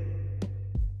a date.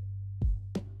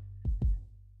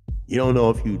 You don't know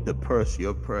if your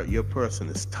person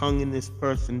is tonguing this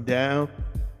person down.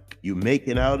 You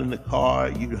making out in the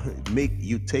car.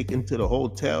 You taken to the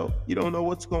hotel. You don't know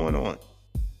what's going on.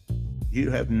 You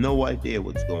have no idea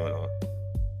what's going on.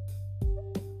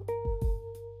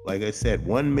 Like I said,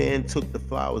 one man took the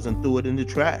flowers and threw it in the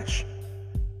trash,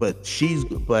 but his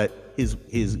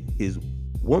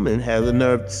woman has the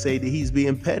nerve to say that he's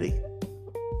being petty.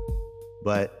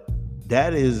 But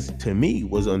that is, to me,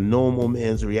 was a normal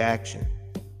man's reaction.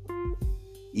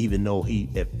 Even though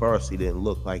at first he didn't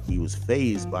look like he was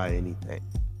fazed by anything.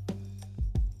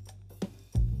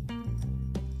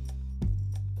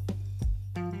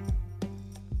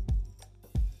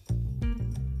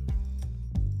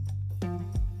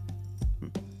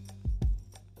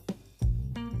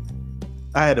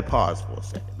 I had to pause for a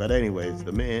second. But anyways,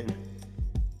 this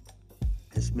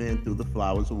man threw the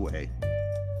flowers away.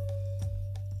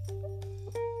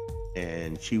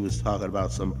 And she was talking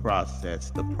about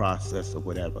the process of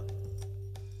whatever.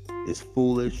 It's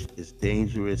foolish, it's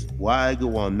dangerous. Why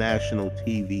go on national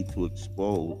TV to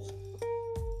expose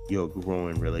your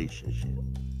growing relationship?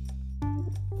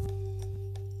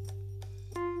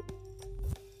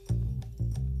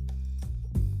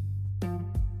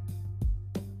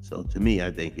 So to me,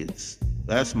 I think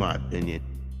that's my opinion.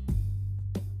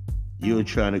 You're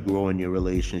trying to grow in your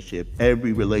relationship.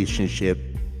 Every relationship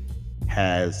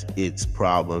has its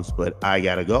problems, but I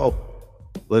gotta go.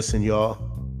 Listen, y'all,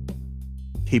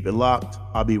 keep it locked.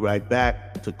 I'll be right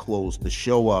back to close the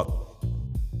show up.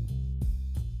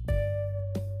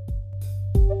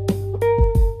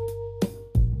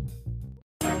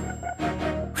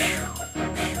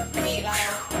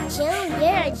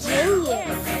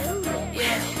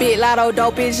 Big Lotto,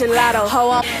 dope is gelato. Ho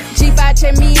on G5,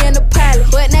 check me in the pilot.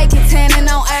 Butt naked, tanning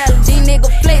on island. These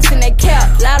niggas flexing they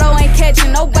cap. Lotto ain't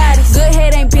catching nobody. Good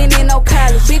head ain't been in no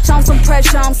college. Bitch on some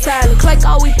pressure, I'm silent. Click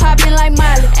all we poppin' like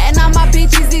Miley. And all my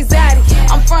bitches exotic.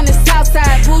 I'm from the south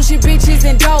side, bougie bitches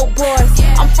and dope boys.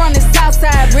 I'm from the south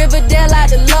side, Riverdale out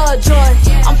the Lord Joy.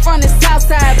 I'm from the south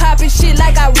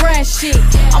gun shit.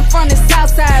 I'm from the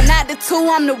south side, not the 2,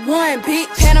 I'm the 1, bitch.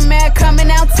 Panamera coming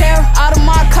out terror,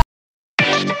 Audemars.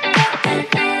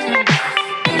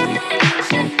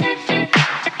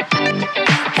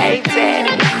 Hey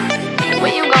daddy,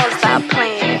 when you gonna stop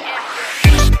playing?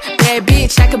 Bad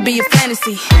bitch, I could be a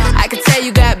fantasy. I could tell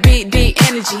you got big, deep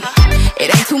energy.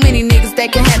 It ain't too many niggas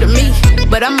that can handle me,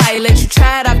 but I might let you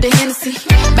try it off the Hennessy.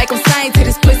 Make them sing to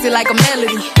this pussy like a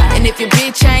melody. And if your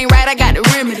bitch ain't right, I got the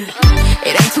remedy.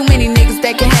 It ain't too many niggas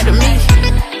that can handle me.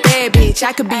 Bad bitch,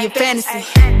 I could be a fantasy.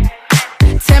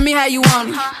 Tell me how you want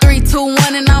it. 3, 2,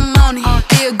 1 and I'm on it.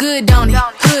 Feel good, don't it?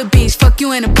 Hood bitch, fuck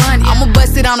you in a bunny. I'ma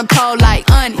bust it on the pole like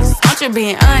honest. I'm just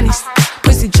being honest.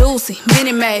 Pussy juicy,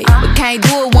 mini made, but can't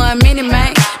do it 1 minute,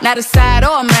 man. Not a side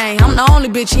or a main. I'm the only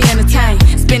bitch he entertain.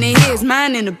 Spending his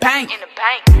mind in the bank.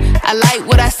 I like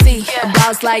what I see. A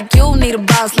boss like you need a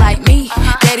boss like me.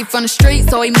 Daddy from the street,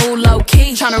 so he move low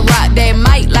key. Tryna rock that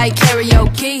mic like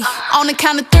karaoke. On the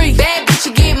count of 3, bad bitch,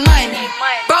 you get money.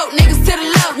 Broke niggas to the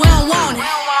left, we don't want it.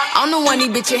 I'm the one these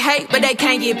bitches hate, but they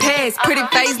can't get past. Pretty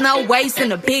face, no waist,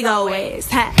 and a big old ass.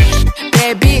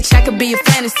 Bad bitch, I could be a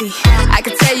fantasy. I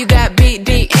could tell you got big,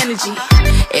 deep energy.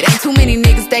 It ain't too many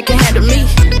niggas that can handle me,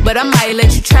 but I might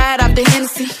let you try it off the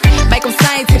Hennessy. Make them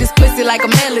sing to this pussy like a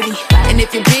melody. And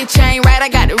if your bitch ain't right, I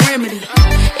got the remedy.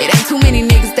 It ain't too many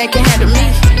niggas that can handle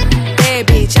me. Bad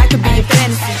bitch, I could be a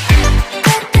fantasy.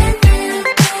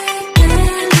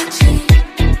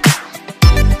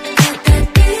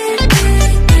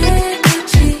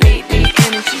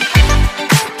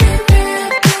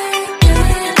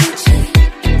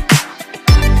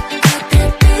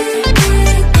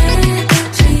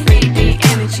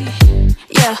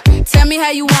 Tell me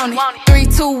how you want it. 3,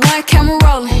 2, 1, camera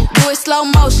rolling. Do it slow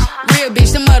motion. Real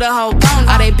bitch, the mother hoe bone.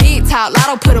 All they big talk,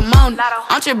 Lotto put them on it.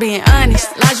 I'm just being honest.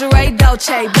 Lingerie,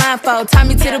 Dolce, blindfold. Tie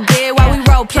me to the bed while we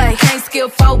role play. Can't skill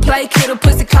foreplay, kill a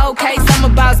pussy cold case. I'm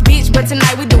a boss bitch, but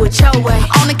tonight we do it your way.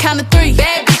 On the count of 3,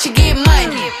 bad bitch, you get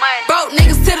money. Broke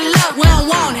niggas to the left, we don't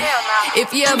want it.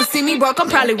 If you ever see me broke, I'm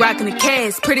probably rocking the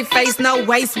cash. Pretty face, no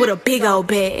waist, with a big old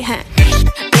bag.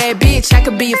 Bad bitch, I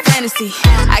could be a fantasy.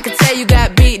 I could tell you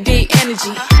got big, deep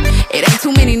energy. It ain't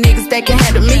too many niggas that can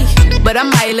handle me, but I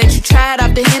might let you try it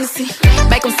off the Hennessy.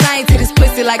 Make them sing to this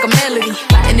pussy like a melody.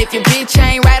 And if your bitch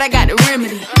ain't right, I got the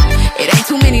remedy. It ain't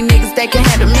too many niggas that can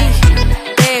handle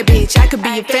me. Bad bitch, I could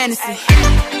be a fantasy.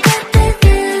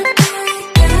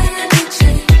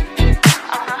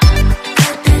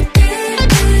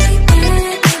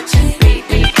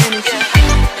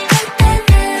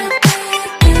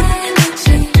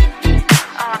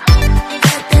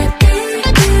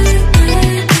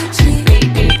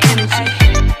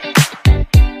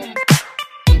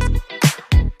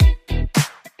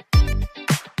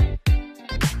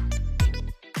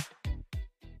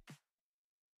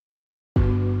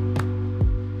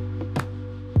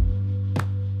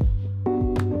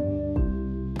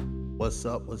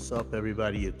 What's up,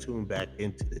 everybody? You're tuned back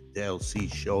into the Del C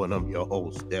Show, and I'm your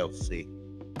host, Del C.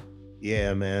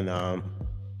 Yeah, man,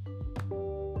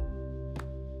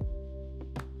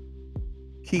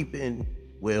 keeping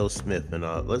Will Smith and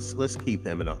let's keep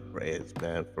him in our prayers,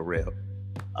 man, for real.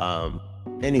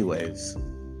 Anyways,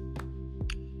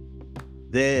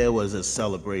 there was a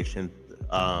celebration,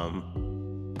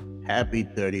 happy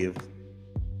 30th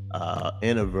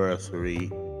anniversary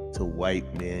to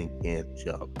White Man Can't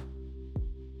Jump.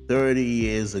 30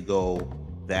 years ago,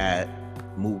 that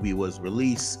movie was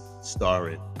released,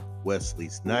 starring Wesley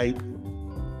Snipes,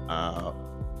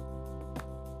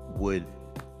 with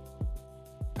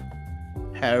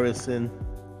Harrison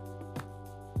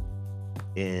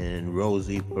and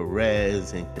Rosie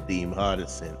Perez and Kadeem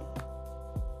Hardison.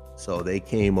 So they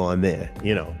came on there,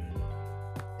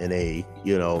 and they,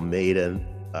 made an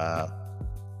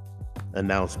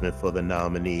announcement for the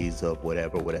nominees of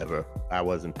whatever. I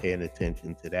wasn't paying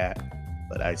attention to that,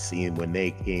 but I seen when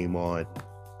they came on.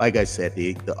 Like I said,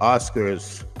 the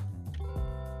Oscars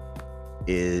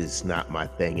is not my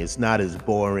thing. It's not as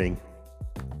boring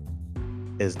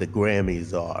as the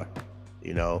Grammys are.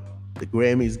 The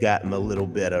Grammys gotten a little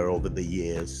better over the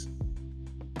years,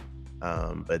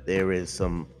 but there is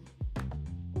some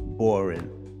boring.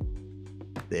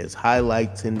 There's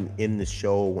highlights in the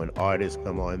show when artists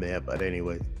come on there, but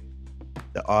anyway,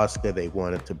 the Oscar, they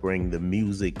wanted to bring the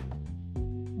music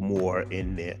more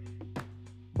in there.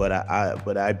 But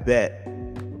I bet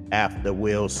after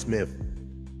Will Smith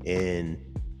and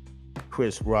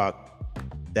Chris Rock,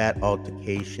 that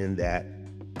altercation, that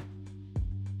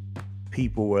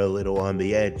people were a little on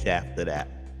the edge after that,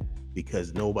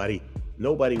 because nobody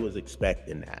was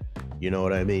expecting that. You know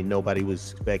what I mean? Nobody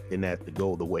was expecting that to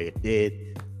go the way it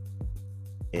did.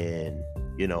 And,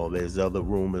 there's other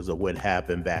rumors of what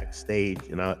happened backstage,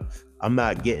 and I'm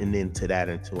not getting into that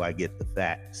until I get the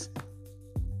facts.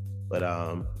 But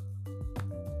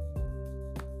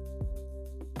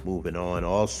moving on,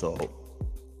 also,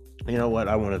 you know what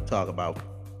I want to talk about?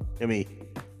 Let me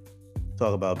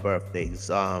talk about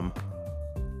birthdays.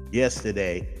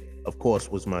 Yesterday, of course,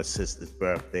 was my sister's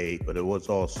birthday, but it was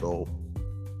also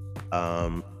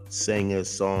singer,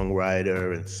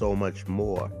 songwriter, and so much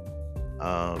more.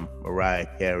 Mariah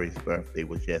Carey's birthday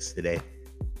was yesterday,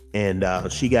 and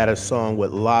she got a song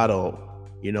with Lotto.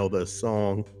 The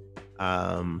song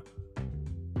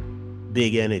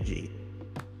Big Energy.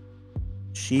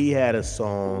 She had a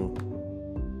song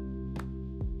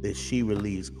that she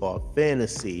released called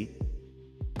Fantasy.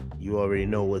 You already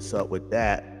know what's up with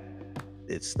that.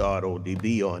 It starred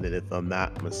ODB on it, if I'm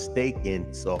not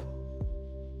mistaken. So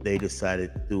they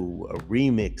decided to do a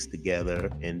remix together,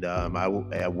 and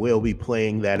I will be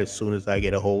playing that as soon as I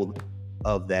get a hold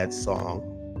of that song.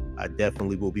 I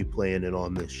definitely will be playing it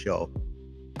on this show.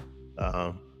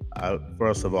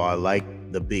 First of all, I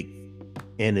like the Big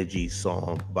Energy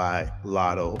song by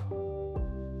Lotto.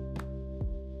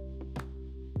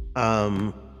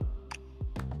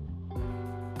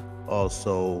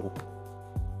 Also,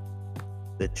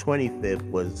 the 25th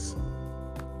was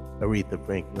Aretha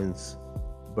Franklin's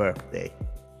birthday.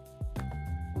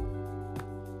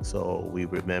 So we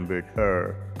remembered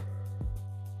her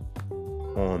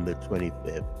on the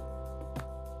 25th.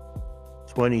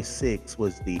 26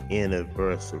 was the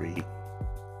anniversary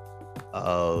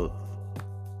of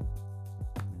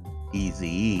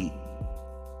Eazy-E,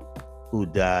 who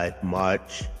died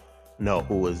March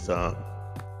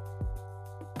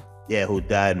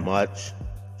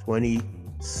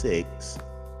 26,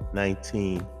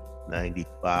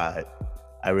 1995.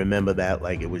 I remember that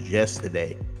like it was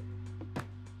yesterday.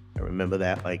 When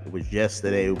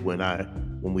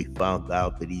we found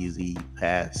out that Eazy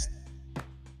passed.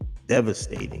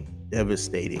 Devastating,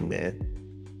 man.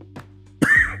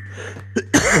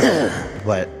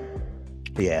 But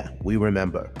yeah, we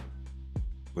remember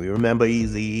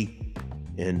Eazy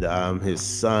and his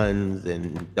sons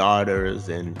and daughters,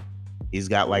 and he's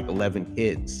got like 11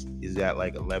 kids.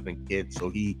 So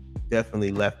he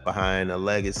definitely left behind a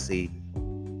legacy.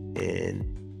 And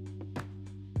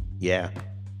yeah,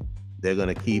 they're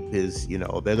gonna keep his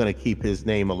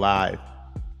name alive.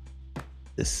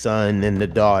 The son and the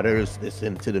daughters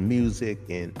listen to the music,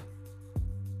 and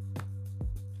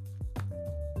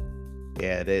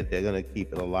yeah, they're gonna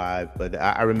keep it alive. But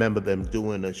I remember them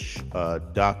doing a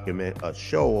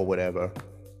show or whatever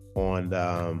on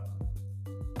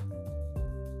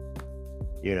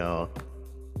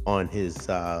on his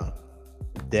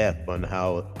death, on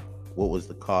what was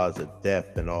the cause of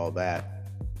death and all that.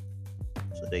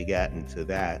 So they got into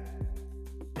that,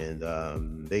 and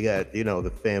they got,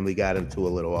 the family got into a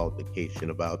little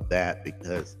altercation about that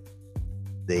because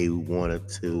they wanted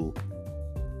to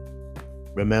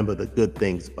remember the good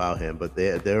things about him. But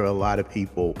there are a lot of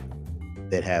people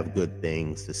that have good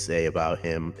things to say about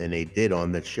him, and they did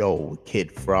on the show with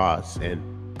Kid Frost, and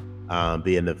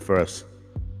being the first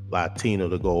Latino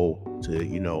to go to,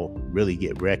 really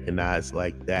get recognized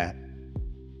like that,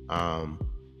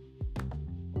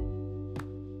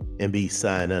 and be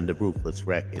signed under Ruthless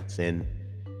Records, and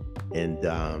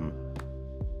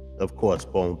of course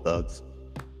Bone Thugs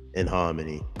and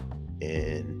Harmony,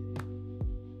 and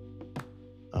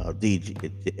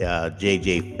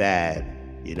JJ Fad,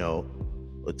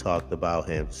 talked about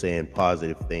him, saying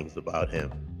positive things about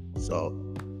him. So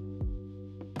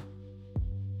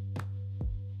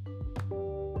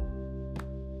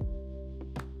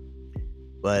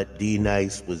but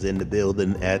D-Nice was in the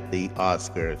building at the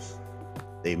Oscars.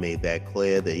 They made that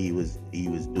clear that he was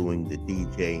doing the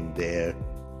DJing there.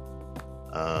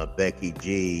 Becky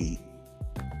G,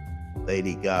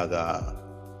 Lady Gaga.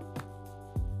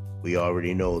 We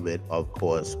already know that, of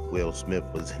course, Will Smith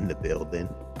was in the building,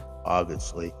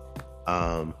 obviously.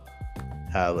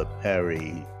 Tyler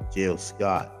Perry, Jill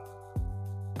Scott.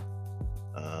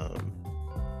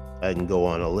 I can go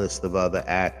on a list of other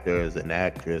actors and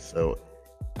actresses,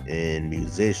 and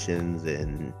musicians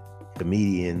and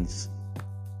comedians.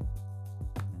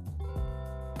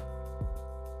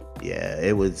 Yeah,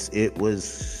 it was,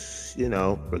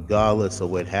 regardless of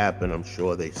what happened, I'm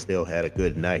sure they still had a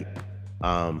good night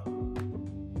at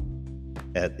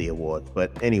the awards.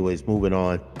 But anyways, moving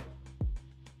on.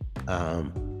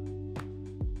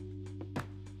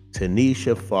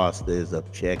 Tanisha Foster is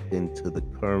objecting to the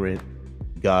current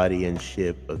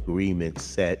guardianship agreement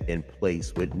set in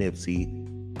place with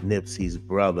Nipsey's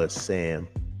brother Sam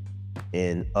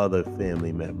and other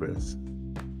family members.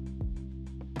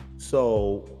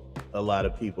 So a lot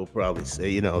of people probably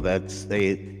say,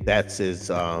 that's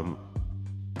his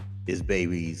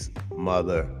baby's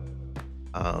mother.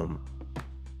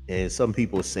 And some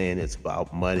people saying it's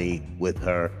about money with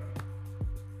her.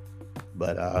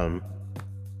 But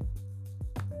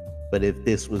if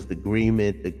this was the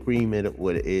agreement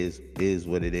what it is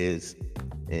what it is.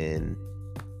 And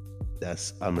I'm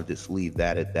gonna just leave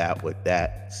that at that with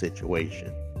that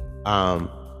situation.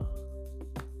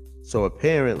 So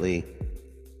apparently,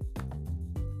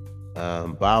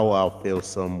 Bow Wow feels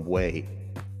some way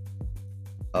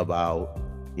about,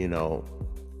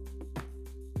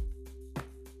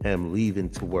 him leaving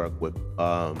to work with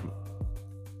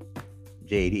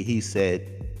JD. He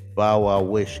said Bow Wow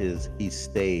wishes he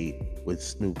stayed with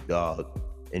Snoop Dogg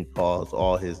and calls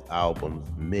all his albums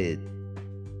mid.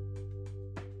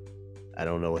 I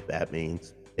don't know what that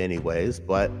means anyways,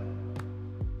 but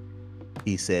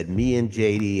he said, me and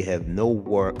JD have no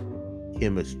work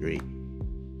chemistry.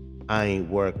 I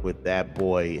ain't worked with that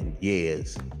boy in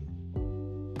years.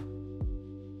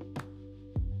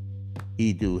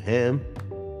 He do him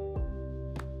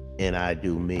and I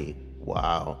do me.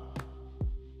 Wow.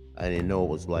 I didn't know it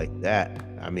was like that.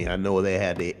 I mean, I know they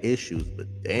had their issues, but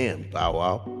damn, Bow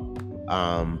Wow.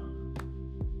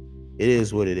 It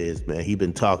is what it is, man. He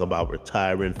been talking about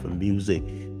retiring from music.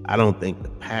 I don't think the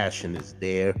passion is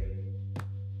there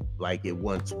like it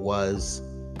once was.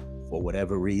 For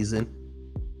whatever reason,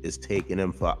 it's taking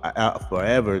him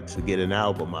forever to get an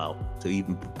album out. To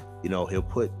even, he'll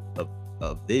put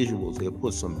visuals, he'll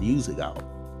put some music out,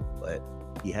 but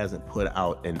he hasn't put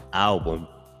out an album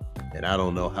in I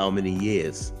don't know how many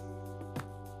years.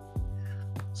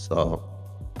 So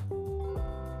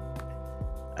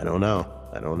I don't know.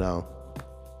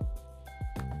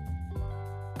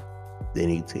 Then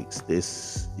he takes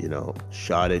this,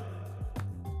 shot at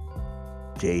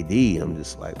JD. I'm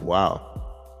just like, wow.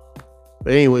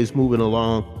 But anyways, moving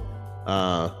along.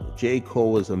 J.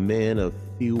 Cole is a man of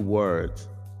few words,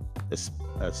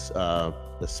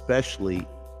 especially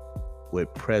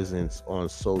with presence on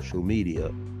social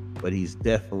media, but he's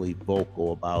definitely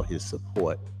vocal about his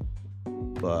support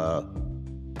for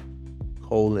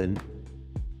Colin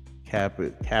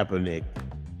Kaepernick.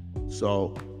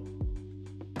 So,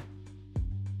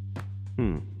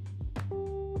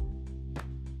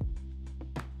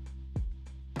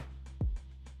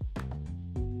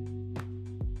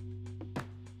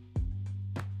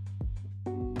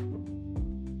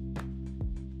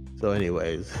 So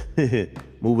anyways,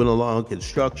 moving along,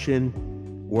 construction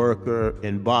worker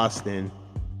in Boston,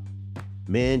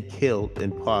 man killed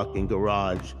in parking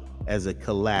garage as it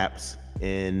collapsed,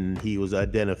 and he was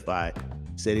identified.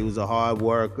 Said he was a hard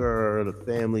worker. The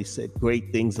family said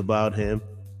great things about him.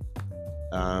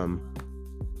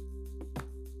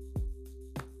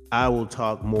 I will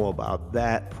talk more about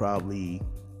that probably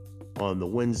on the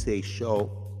Wednesday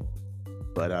show.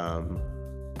 But and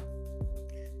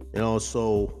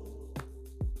also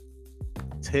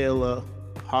Taylor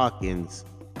Hawkins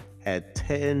had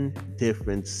 10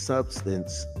 different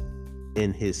substances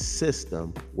in his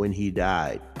system when he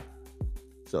died.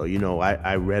 So,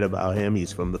 I read about him.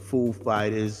 He's from the Foo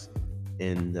Fighters,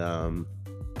 and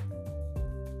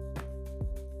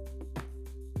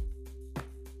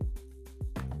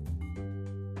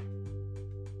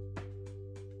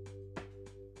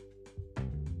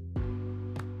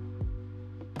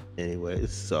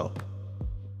anyways, so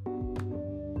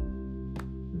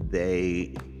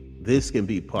this can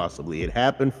be possibly, it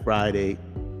happened Friday,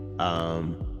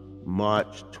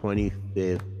 March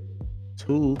 25th,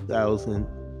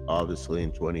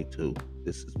 2022.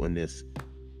 This is when this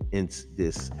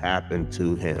happened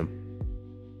to him,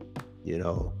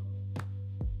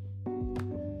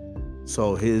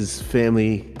 So his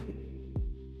family,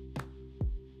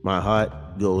 my heart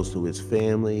goes to his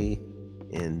family,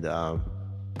 and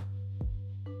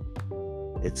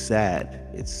it's sad.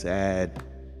 It's sad.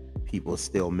 People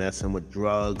still messing with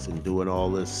drugs and doing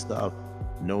all this stuff,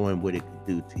 knowing what it could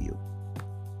do to you.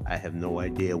 I have no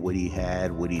idea what he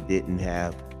had, what he didn't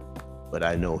have, but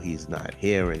I know he's not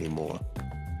here anymore.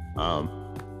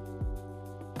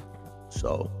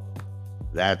 So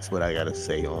that's what I gotta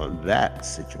say on that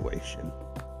situation.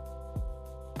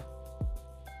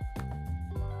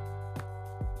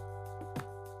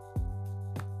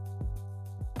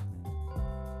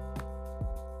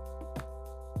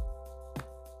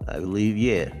 I believe,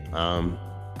 yeah.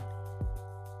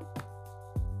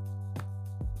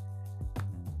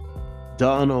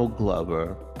 Donald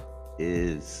Glover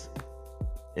is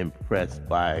impressed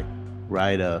by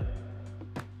writer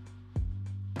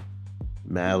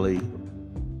Michelle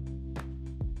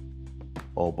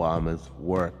Obama's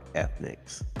work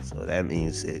ethnics. So that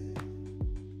means that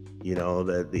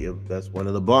that's one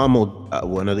of the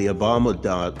Obama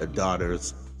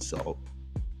daughters. So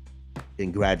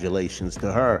congratulations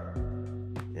to her.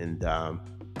 And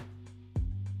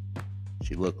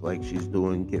she looked like she's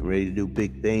getting ready to do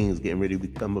big things, getting ready to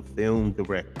become a film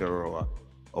director or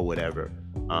whatever.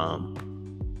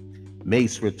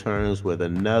 Mace returns with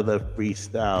another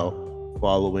freestyle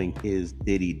following his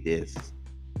Diddy diss.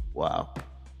 Wow.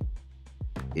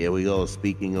 Here we go.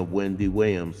 Speaking of Wendy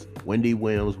Williams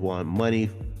won money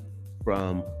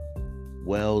from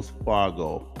Wells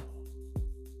Fargo.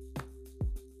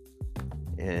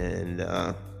 And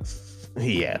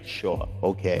yeah, sure.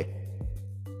 Okay.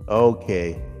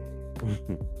 Okay,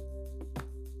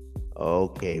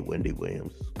 Wendy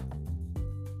Williams.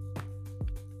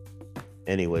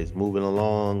 Anyways, moving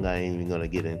along. I ain't even gonna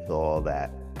get into all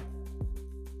that.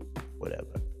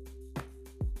 Whatever.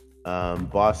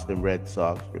 Boston Red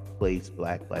Sox replaced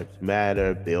Black Lives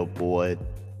Matter billboard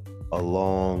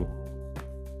along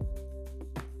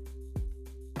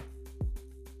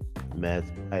Mass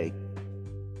Pike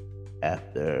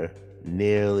after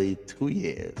nearly 2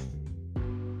 years.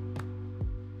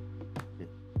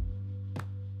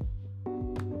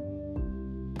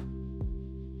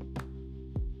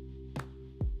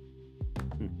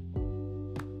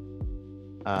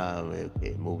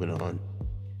 Okay, moving on.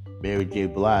 Mary J.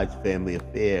 Blige's family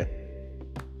affair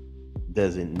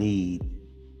doesn't need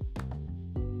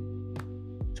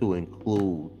to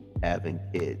include having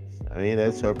kids. I mean,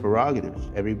 that's her prerogative.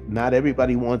 Not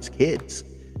everybody wants kids.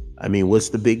 I mean, what's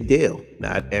the big deal?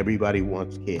 Not everybody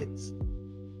wants kids.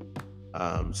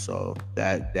 So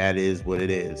that is what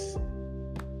it is.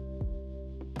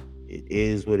 It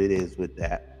is what it is with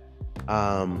that.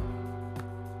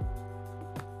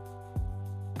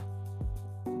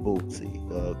 Bootsy.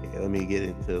 Okay, let me get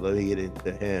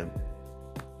into him.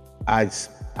 I'd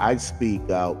speak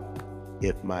out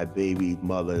if my baby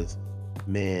mother's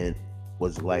man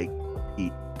was like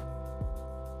Pete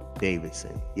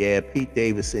Davidson. Yeah, Pete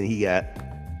Davidson, he's a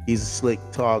slick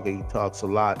talker. He talks a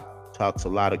lot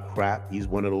of crap. He's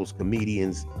one of those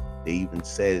comedians that even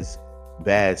says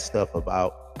bad stuff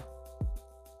about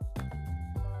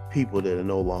people that are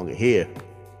no longer here,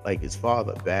 like his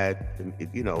father.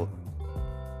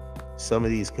 Some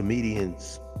of these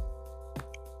comedians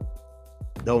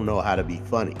don't know how to be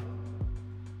funny,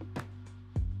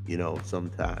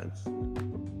 sometimes,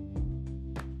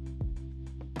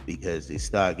 because they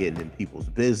start getting in people's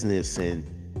business and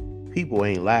people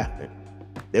ain't laughing.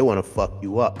 They want to fuck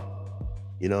you up.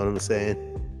 You know what I'm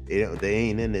saying? They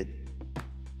ain't in it.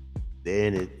 They're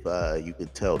in it, you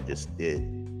could tell, just did.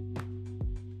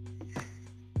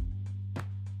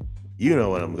 You know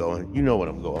what I'm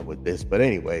going with this. But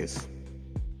anyways,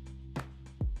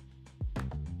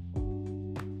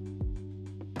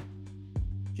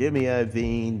 Jimmy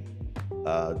Iovine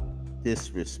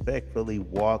disrespectfully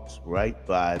walks right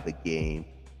by the game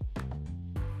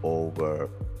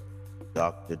over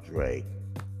Dr. Dre.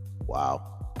 Wow.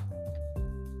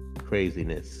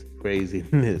 Craziness. And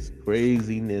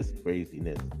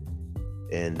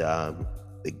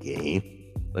the game,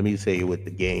 let me tell you what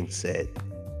the game said.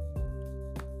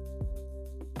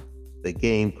 The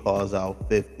game calls out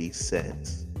 50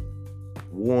 Cent,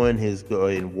 warned his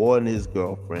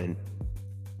girlfriend,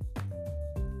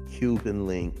 Cuban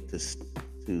Link, to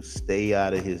stay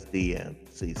out of his DM.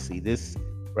 So you see this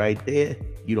right there?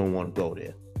 You don't want to go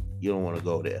there.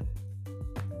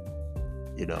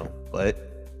 But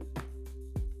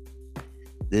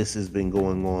this has been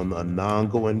going on, an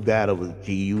ongoing battle with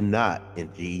G-Unit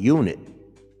and G-Unit,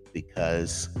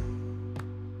 because,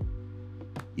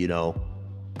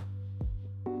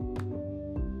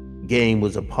 Game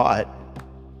was a part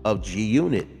of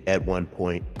G-Unit at one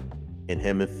point, and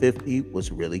him and 50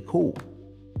 was really cool.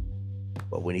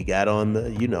 But when he got on the,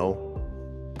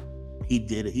 he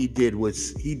did what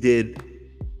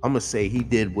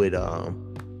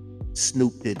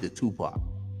Snoop did to Tupac,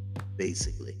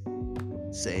 basically,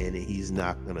 saying that he's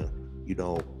not gonna,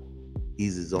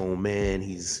 he's his own man.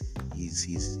 He's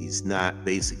not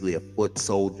basically a foot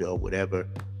soldier or whatever.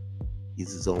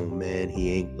 He's his own man.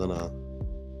 He ain't gonna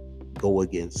go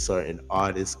against certain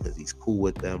artists because he's cool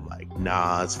with them, like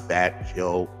Nas, Fat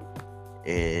Joe,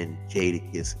 and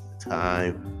Jadakiss at the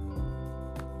time.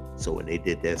 So when they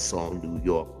did that song, New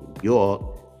York,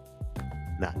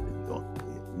 not New York,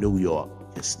 New York,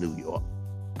 just New York,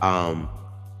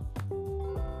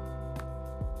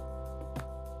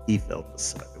 he felt a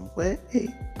certain way. You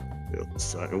know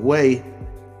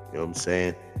what I'm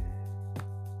saying?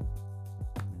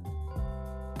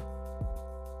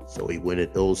 So he went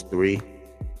at those three.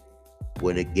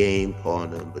 win a game,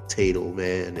 calling him Potato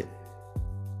Man, and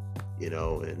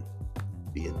and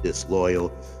being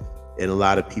disloyal. And a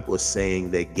lot of people are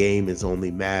saying that Game is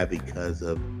only mad because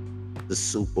of the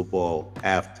Super Bowl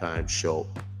halftime show,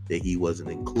 that he wasn't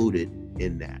included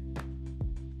in that.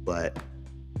 But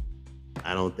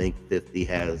I don't think 50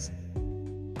 has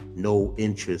no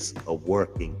interest of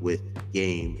working with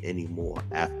Game anymore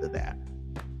after that.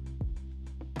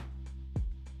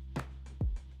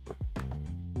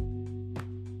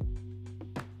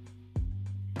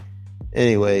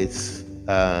 Anyways,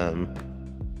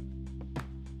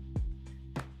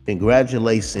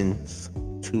 congratulations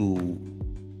to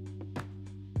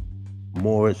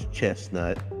Morris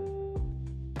Chestnut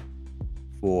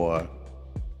for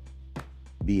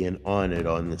being honored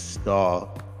on the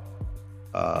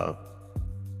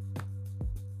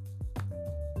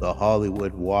the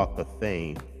Hollywood Walk of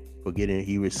Fame.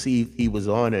 He was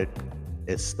honored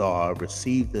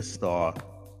received a star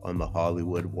on the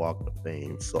Hollywood Walk of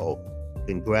Fame. So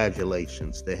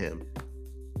congratulations to him.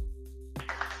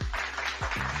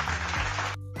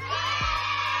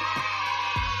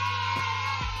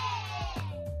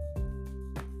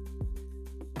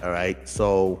 All right,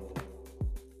 so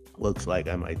looks like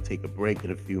I might take a break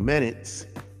in a few minutes.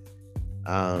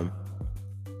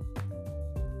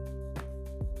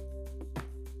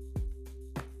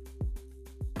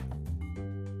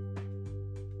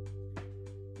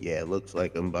 Yeah, it looks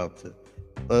like I'm about to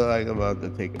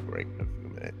take a break in a few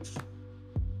minutes.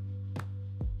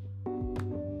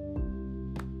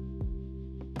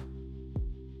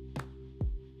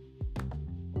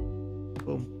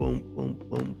 Boom, boom, boom,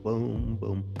 boom, boom,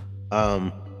 boom.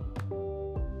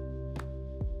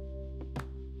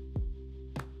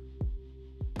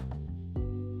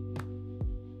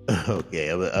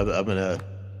 Okay, I'm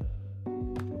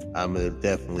gonna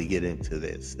definitely get into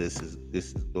this. This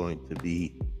is going to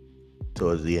be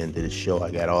towards the end of the show.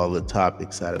 I got all the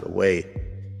topics out of the way.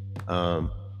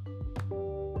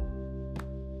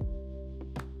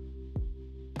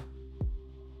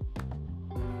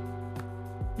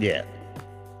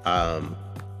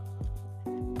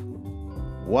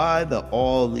 Why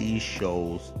all these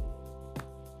shows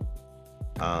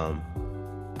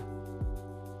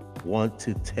want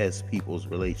to test people's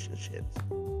relationships?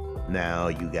 Now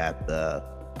you got the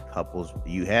couples.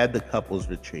 You had the couples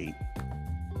retreat.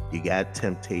 You got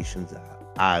Temptations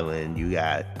Island. You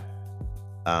got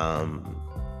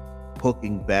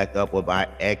hooking back up with my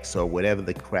ex or whatever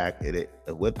the crack it is,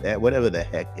 whatever the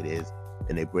heck it is,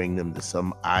 and they bring them to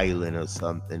some island or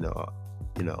something, or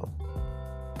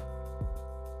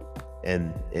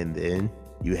and then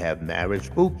you have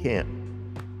marriage boot camp.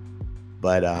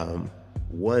 But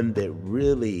one that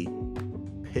really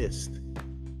pissed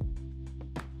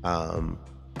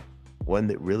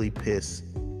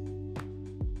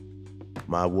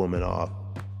my woman off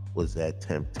was that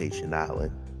Temptation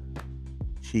Island.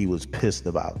 She was pissed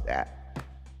about that,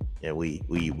 and we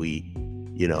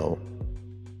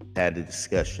had a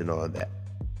discussion on that.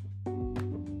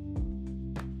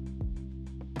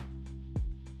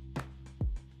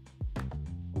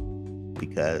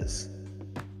 Because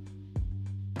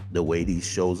the way these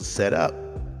shows are set up,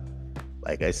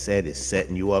 like I said, it's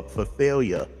setting you up for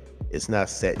failure. It's not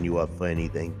setting you up for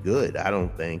anything good, I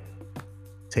don't think.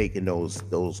 Taking those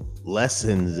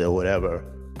lessons or whatever,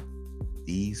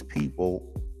 these people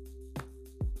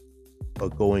are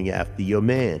going after your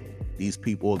man. These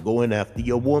people are going after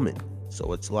your woman.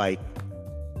 So it's like,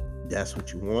 that's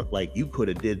what you want. Like, you could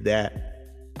have did that,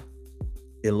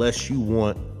 unless you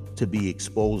want to be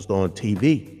exposed on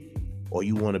TV or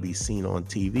you want to be seen on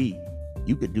TV.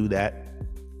 You could do that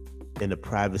in the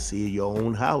privacy of your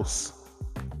own house,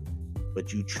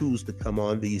 but you choose to come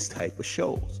on these type of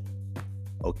shows.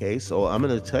 Okay, so I'm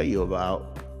going to tell you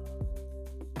about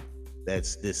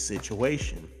this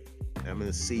situation. I'm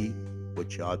going to see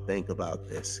what y'all think about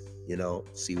this,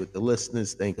 see what the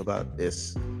listeners think about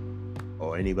this,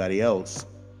 or anybody else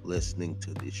listening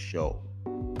to this show.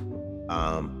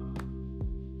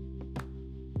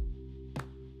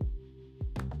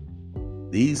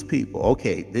 These people,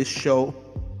 okay, this show,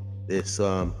 it's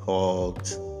called,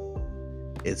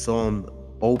 it's on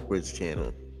Oprah's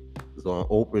channel. It's on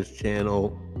Oprah's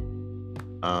channel.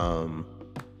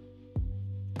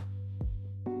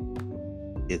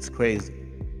 It's crazy.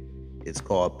 It's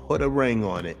called Put a Ring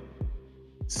on It.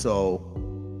 So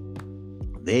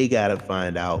they gotta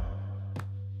find out.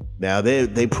 Now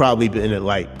they probably been in,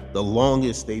 like, the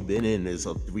longest they've been in is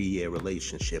a 3-year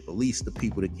relationship. At least the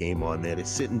people that came on there, they're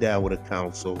sitting down with a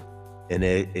counsel,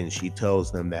 and she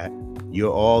tells them that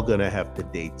you're all gonna have to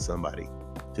date somebody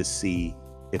to see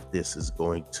if this is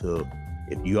going to,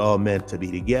 if you all meant to be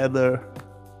together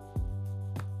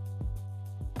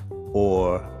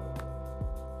or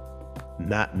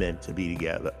not meant to be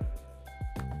together.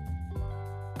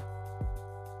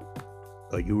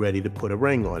 Are you ready to put a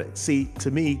ring on it? See,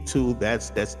 to me too,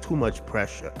 that's too much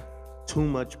pressure. Too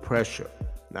much pressure.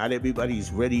 Not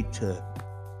everybody's ready to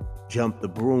jump the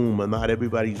broom, or not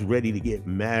everybody's ready to get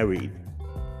married.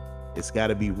 It's got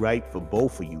to be right for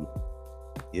both of you.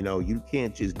 You know, you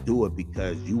can't just do it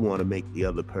because you want to make the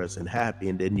other person happy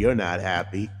and then you're not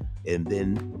happy, and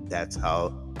then that's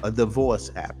how a divorce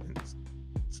happens.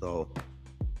 So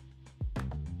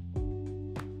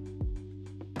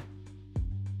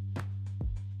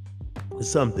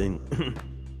something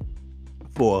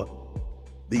for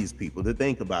these people to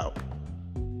think about.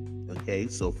 Okay,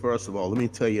 so first of all, let me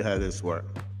tell you how this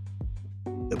works.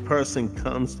 The person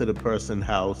comes to the person's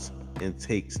house and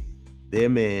takes their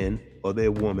man or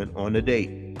their woman on a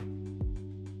date.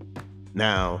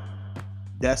 Now,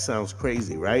 that sounds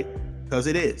crazy, right? Because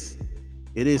it is.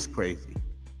 It is crazy.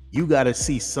 You got to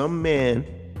see some man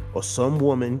or some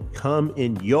woman come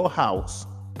in your house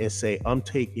and say, I'm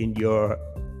taking your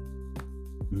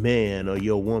man or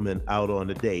your woman out on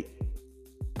a date.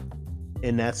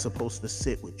 And that's supposed to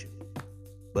sit with you.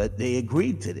 But they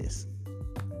agreed to this.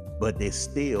 But they're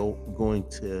still going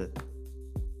to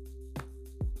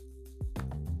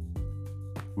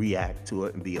react to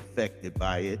it and be affected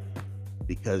by it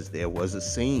because there was a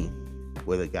scene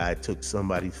where the guy took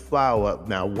somebody's flower.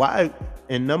 Now, why?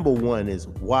 And number one is,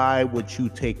 why would you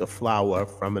take a flower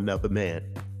from another man?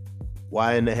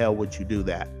 Why in the hell would you do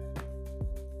that?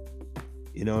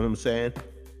 You know what I'm saying?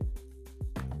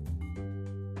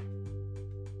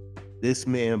 This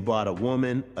man bought a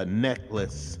woman a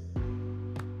necklace,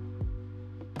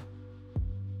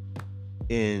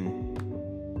 and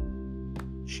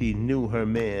she knew her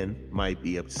man might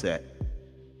be upset.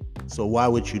 So why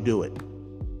would you do it?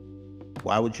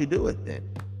 Why would you do it then?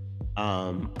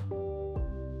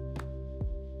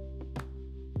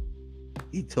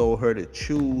 He told her to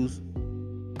choose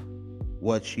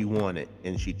what she wanted,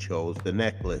 and she chose the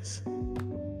necklace.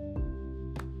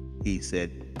 He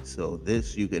said, so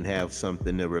this, you can have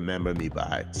something to remember me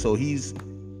by. So he's,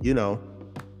 you know,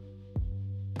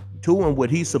 doing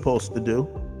what he's supposed to do,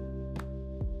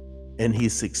 and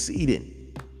he's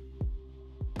succeeding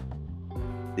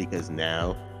because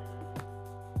now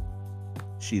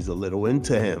she's a little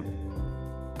into him.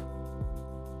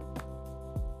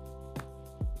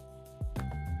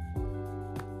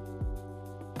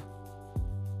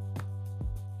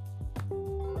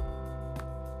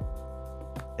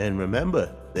 And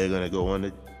remember, they're gonna go on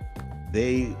the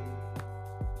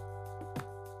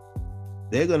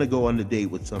they're gonna go on the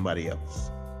date with somebody else,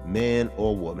 man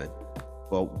or woman.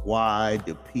 But why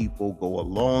do people go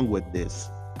along with this?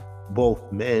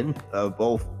 Both men,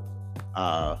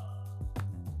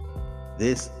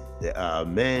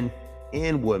 men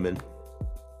and women.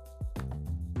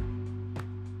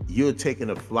 You're taking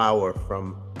a flower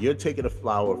from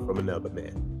another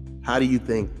man. How do you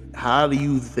think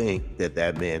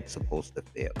that man's supposed to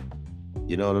feel?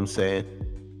 You know what I'm saying?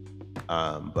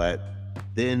 But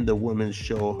then the woman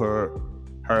showed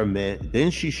her man,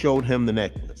 then she showed him the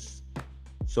necklace.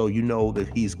 So you know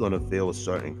that he's gonna feel a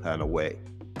certain kind of way.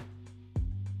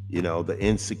 You know, the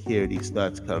insecurity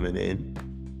starts coming in.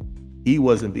 He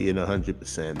wasn't being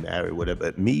 100% married, whatever.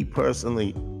 But me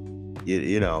personally,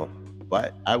 you know,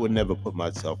 but I would never put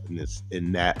myself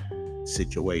in that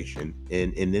situation.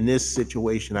 And in this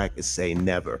situation, I could say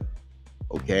never.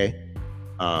 Okay?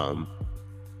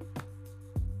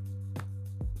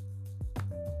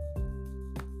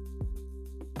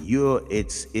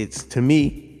 It's to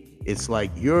me, it's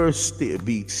like you're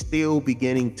still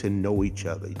beginning to know each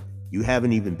other. You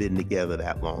haven't even been together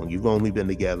that long. You've only been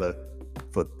together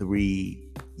for 3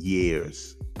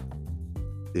 years.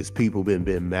 There's people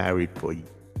been married for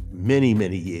many,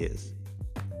 many years,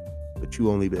 but you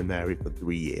only been married for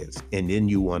 3 years. And then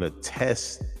you want to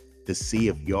test to see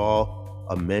if y'all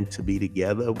are meant to be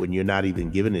together when you're not even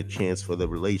given a chance for the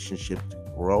relationship to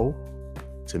grow.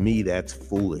 To me, that's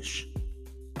foolish.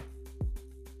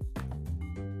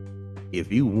 If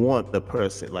you want the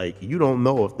person, like, you don't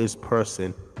know if this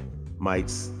person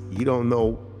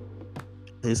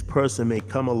this person may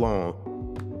come along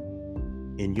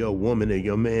and your woman or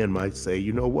your man might say,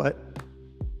 you know what?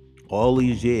 All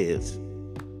these years,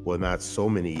 well, not so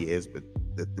many years, but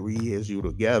the 3 years you were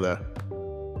together,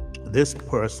 this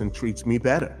person treats me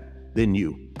better than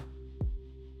you.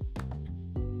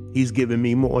 He's giving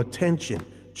me more attention.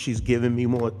 She's giving me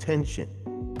more attention.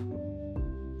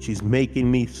 She's making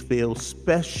me feel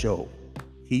special.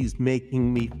 He's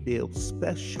making me feel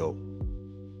special.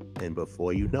 And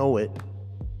before you know it,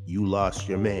 you lost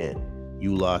your man,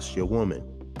 you lost your woman,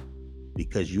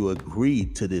 because you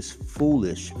agreed to this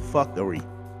foolish fuckery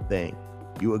thing.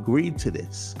 You agreed to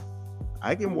this.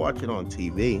 I can watch it on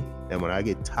TV, and when I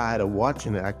get tired of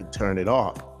watching it, I can turn it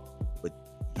off. But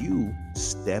you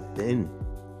stepped in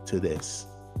to this.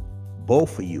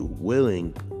 Both of you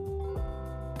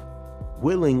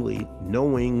willingly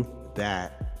knowing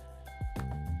that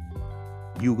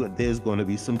there's going to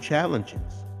be some challenges.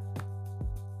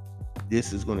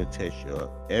 This is going to test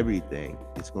your everything.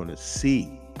 It's going to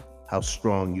see how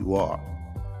strong you are.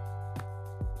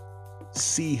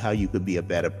 See how you could be a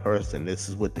better person. This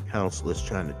is what the counselor is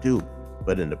trying to do.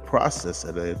 But in the process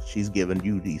of it, she's giving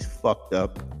you these fucked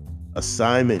up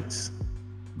assignments.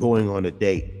 Going on a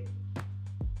date.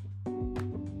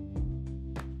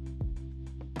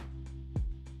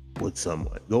 With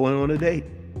someone. Going on a date.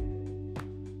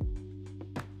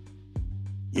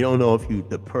 You don't know if your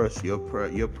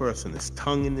person is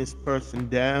tonguing this person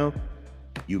down.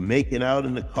 You make it out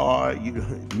in the car.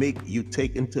 You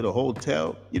take him to the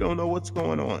hotel. You don't know what's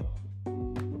going on.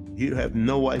 You have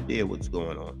no idea what's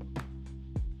going on.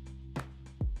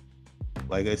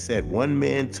 Like I said, one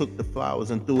man took the flowers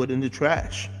and threw it in the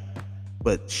trash,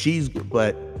 but his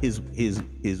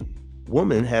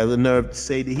woman has the nerve to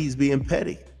say that he's being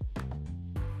petty.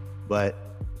 But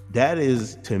that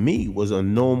is, to me, was a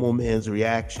normal man's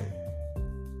reaction.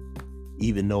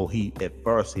 Even though at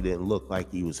first he didn't look like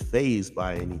he was fazed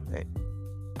by anything.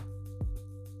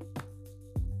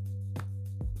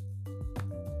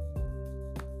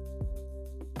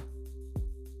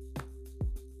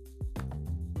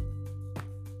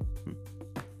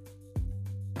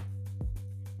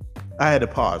 I had to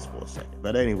pause for a second.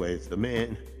 But anyways, this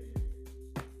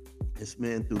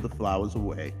man threw the flowers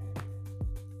away.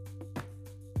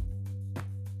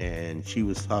 And she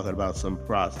was talking about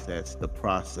the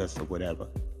process or whatever.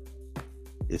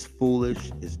 It's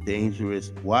foolish, it's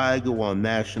dangerous. Why go on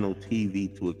national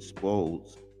TV to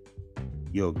expose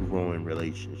your growing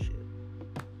relationship?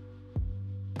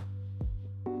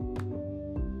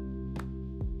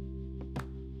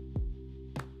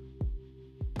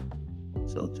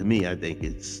 So to me, I think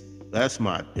that's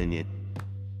my opinion.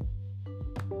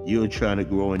 You're trying to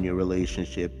grow in your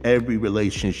relationship. Every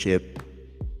relationship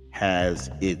has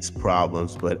its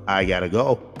problems, but I gotta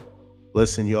go.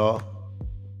 Listen, y'all,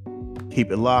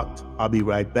 keep it locked. I'll be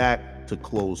right back to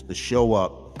close the show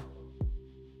up.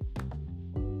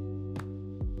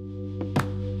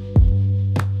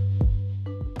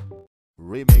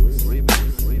 Remix.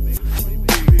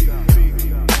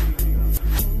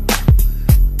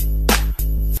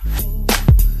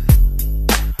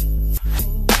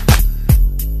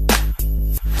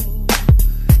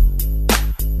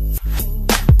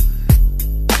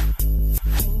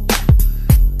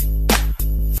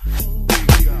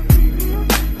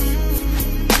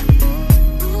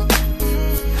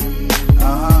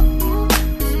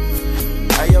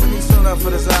 For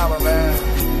this album, man.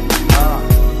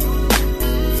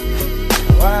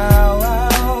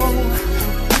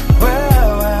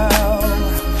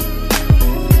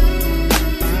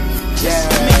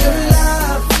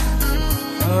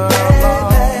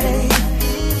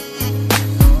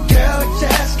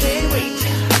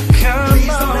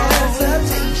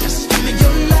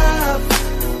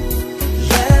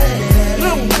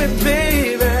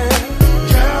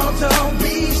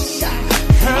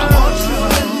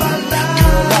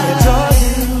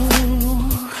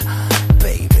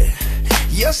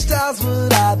 Style's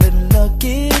what I've been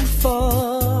looking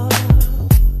for.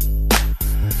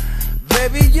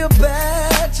 Baby, you're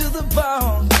bad to the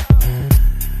bone,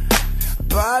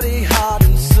 body, heart,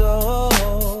 and soul.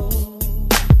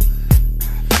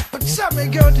 But tell me,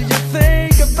 girl, do you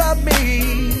think about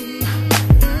me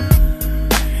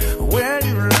when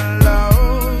you're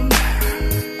alone?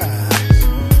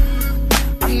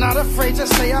 I'm not afraid to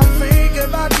say I think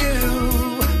about you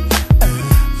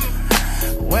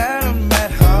when I'm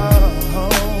at home.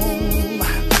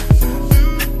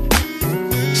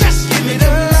 Just give me the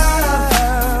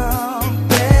love,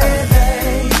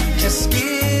 baby. Just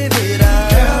give it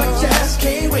up. Girl, I just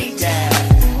can't wait.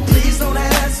 Please don't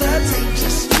hesitate.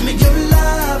 Just give me your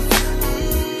love.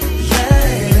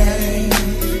 Yeah.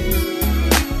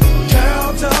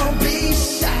 Girl, don't be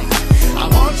shy. I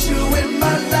want you in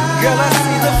my life. Girl, I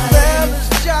see the fellas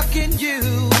jocking you.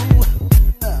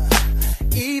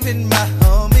 Even my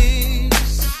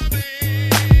homies.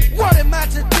 What am I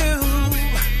to do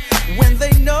when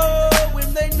they know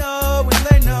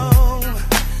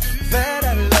that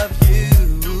I love you?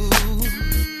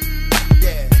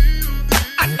 Yeah,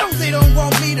 I know they don't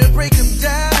want me to break them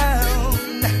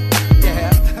down.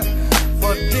 Yeah,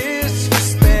 for this.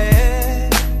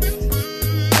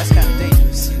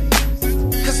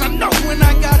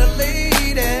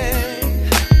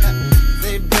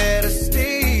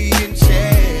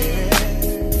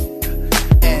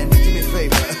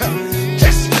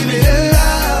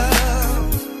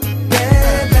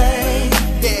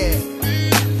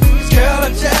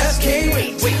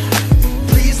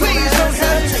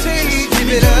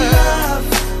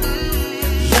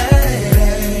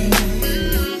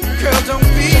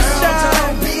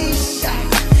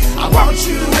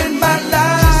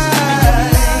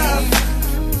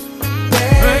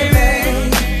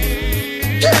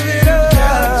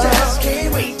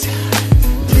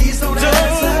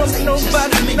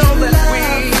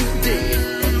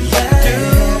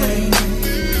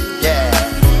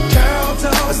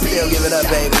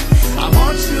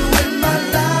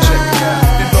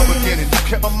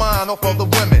 shine off other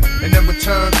women. And in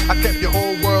return, I kept your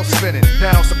whole world spinning.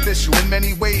 Now it's official. In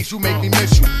many ways, you make me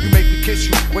miss you. You make me kiss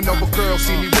you when other girls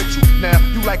see me with you. Now,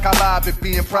 you like how live it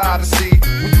be in privacy.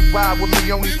 When you ride with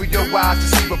me, only for your eyes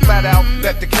to see. But flat out,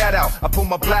 let the cat out. I pull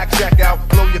my blackjack out,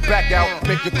 blow your back out,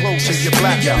 make your clothes shake your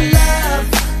black out.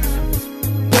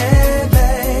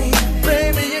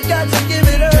 Baby, you got to give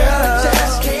it up. Girl,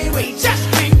 just can't wait.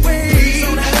 Just can't wait. Please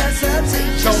don't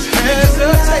hesitate. Don't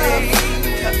hesitate.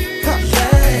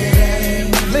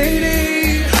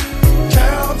 Lady,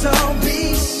 girl, don't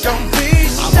be shy.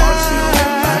 I want you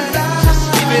in my life. Just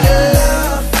give it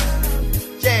up.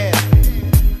 Yeah.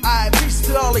 Alright, peace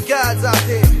to all the guys out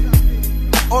there.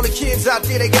 All the kids out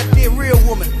there, they got their real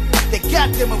woman. They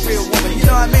got them a real woman, you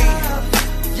know what I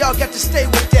mean? Y'all got to stay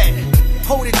with that.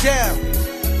 Hold it down.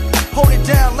 Hold it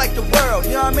down like the world,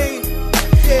 you know what I mean?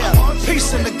 Yeah,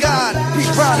 peace in the God,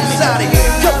 peace Brown inside of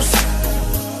here. Ghost.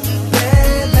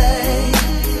 Baby,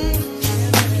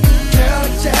 girl,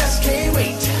 just can't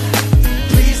wait.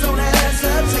 Please don't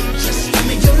hesitate, just give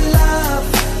me your love.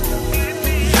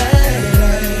 Baby,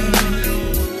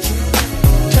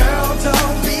 girl,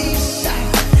 don't be shy.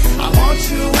 I want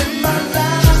you in my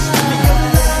life. Just give me your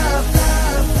love.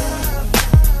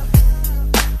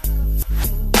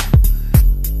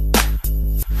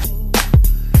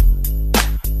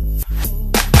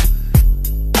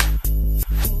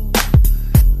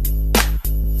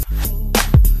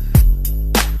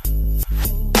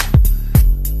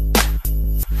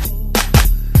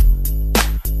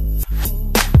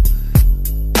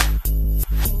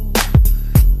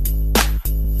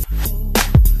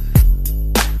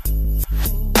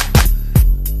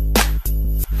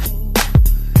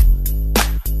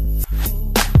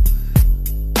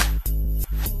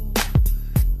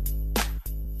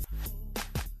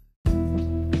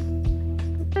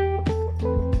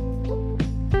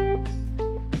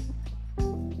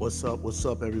 What's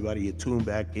up, everybody? You're tuned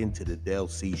back into the Del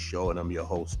C Show, and I'm your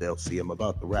host, Del C. I'm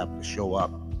about to wrap the show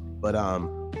up, but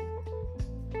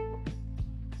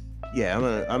yeah,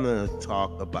 I'm gonna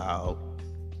talk about.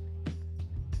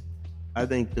 I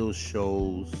think those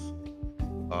shows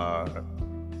are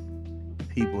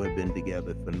people have been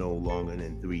together for no longer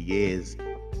than 3 years,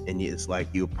 and it's like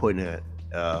you're putting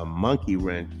a monkey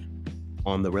wrench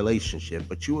on the relationship,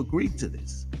 but you agreed to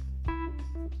this.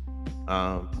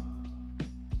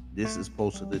 This is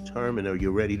supposed to determine, are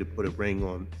you ready to put a ring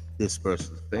on this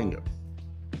person's finger?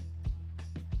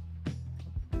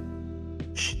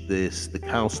 The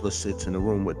counselor sits in a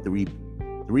room with three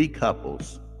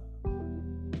couples,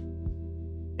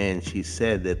 and she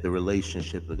said that the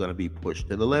relationships are going to be pushed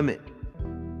to the limit.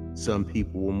 Some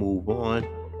people will move on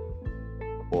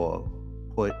or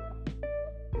put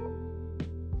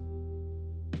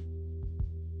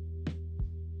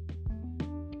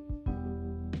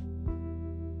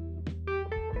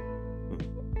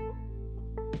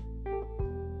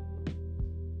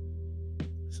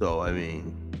So, I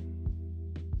mean,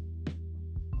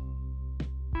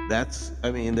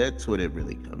 that's what it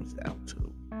really comes down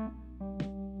to.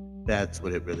 That's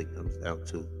what it really comes down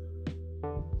to.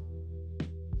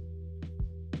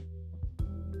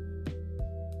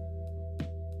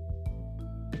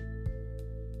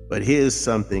 But here's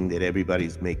something that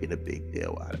everybody's making a big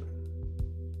deal out of.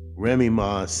 Remy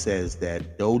Ma says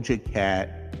that Doja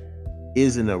Cat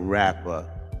isn't a rapper,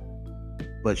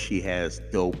 but she has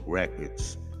dope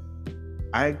records.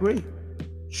 I agree.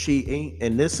 She ain't,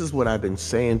 and this is what I've been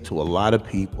saying to a lot of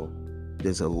people.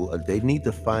 They need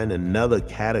to find another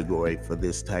category for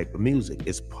this type of music.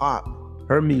 It's pop.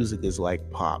 Her music is like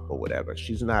pop or whatever.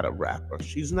 She's not a rapper.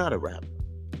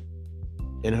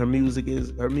 And her music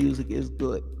is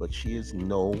good, but she is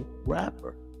no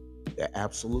rapper. They're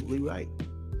absolutely right.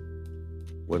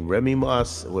 When Remy Ma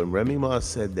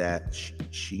said that,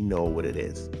 she know what it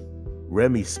is.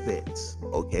 Remy spits,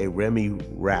 okay? Remy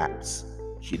raps.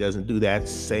 She doesn't do that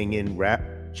singing rap.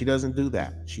 She doesn't do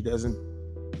that. She doesn't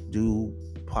do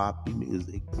poppy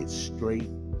music. It's straight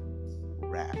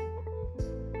rap.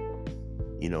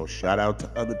 You know, shout out to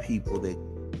other people that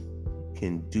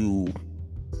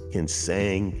can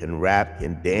sing, can rap,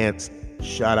 can dance.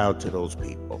 Shout out to those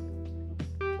people.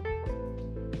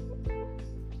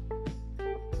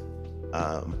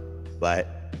 But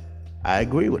I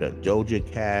agree with her. Doja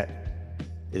Cat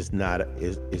is not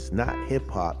hip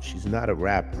hop. She's not a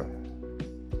rapper.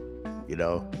 You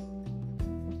know,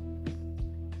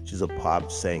 she's a pop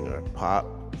singer.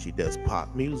 She does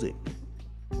pop music.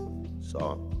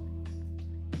 So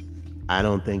I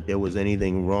don't think there was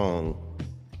anything wrong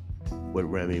with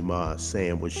Remy Ma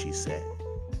saying what she said.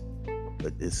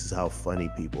 But this is how funny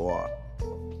people are.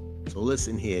 So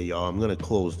listen here, y'all. I'm gonna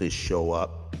close this show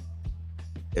up.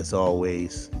 as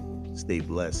always, stay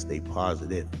blessed, stay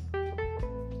positive,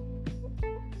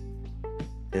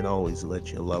 and always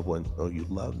let your loved ones know you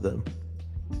love them,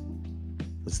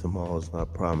 because tomorrow's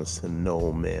not promised to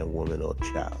no man, woman, or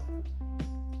child.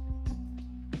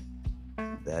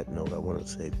 On that note, I want to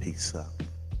say peace out.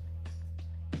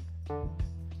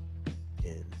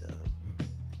 And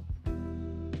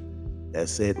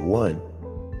that's it. 1.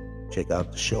 Check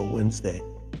out the show Wednesday.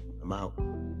 I'm out.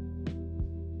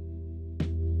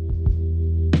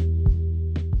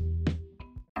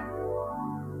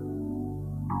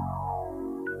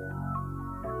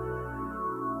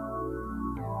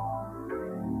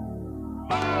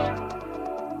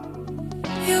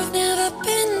 You've never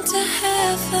been to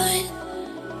heaven,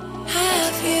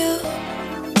 have you?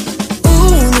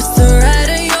 Ooh, it's the ride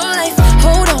of your life.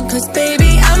 Hold on, cause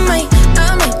baby, I might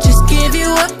just give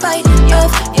you a bite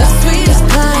of the sweetest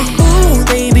pie. Ooh,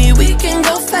 baby, we can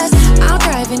go fast. I'll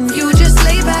drive and you just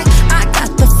lay back. I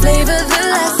got the flavor, the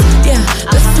last, yeah,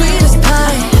 the sweetest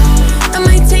pie. I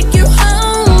might take you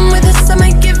home with us. I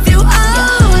might give you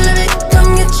all of it.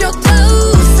 Come get your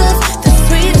dose of the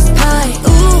sweetest pie.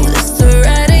 Ooh, that's the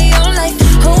ride of your life.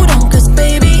 Hold on, cause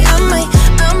baby, I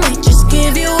might just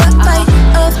give you a bite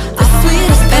of the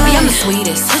sweetest pie. Baby, I'm the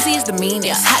sweetest. Pussy is the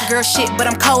meanest. Hot girl shit, but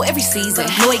I'm cold every season.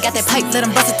 Know he got that pipe, let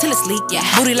him bust it till it's leak. Yeah.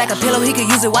 Booty like a pillow, he could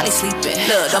use it while he sleeping.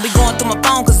 Look, don't be going through my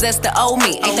phone, cause that's the old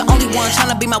me. Ain't the only one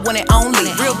tryna be my one and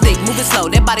only. Real thick, moving slow,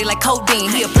 that body like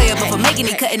codeine. He a player, but for making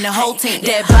it, cutting the whole team.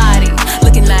 That body,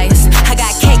 looking nice. I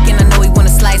got cake and I know he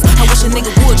wanna slice. I wish a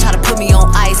nigga would try to put me on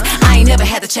ice. I ain't never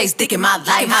had to chase dick in my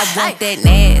life. I want that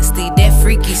nasty, that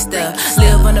freaky stuff.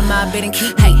 Live under my bed and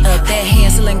keep me up. That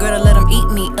Hansel and Gretel, let him eat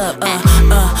me up.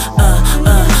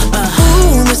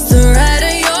 Ooh, it's the ride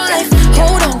of your life.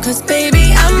 Hold on, cause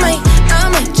baby, I might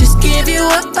just give you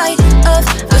a bite of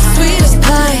the sweetest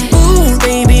pie. Ooh,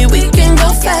 baby, we can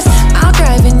go fast. I'll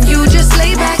drive and you just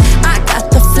lay back. I got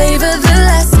the flavor, the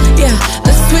last, yeah,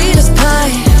 the sweetest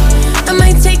pie. I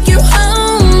might take you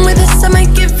home with us. I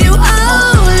might give you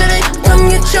all of it. Come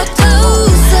get your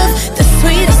dose of the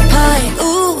sweetest pie.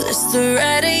 Ooh, that's the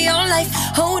ride of your life.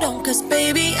 Hold on, cause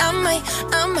baby, I might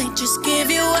just give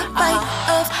you a bite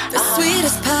of the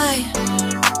sweetest pie.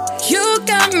 You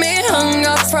got me hung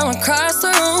up from across the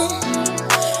room.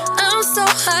 I'm so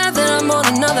high that I'm on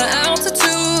another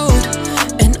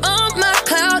altitude. And on my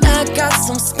cloud, I got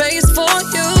some space for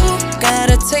you.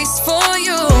 Got a taste for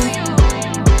you.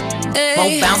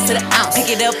 Won't bounce to the ounce. Pick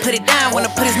it up, put it down. Wanna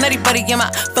put his nutty buddy in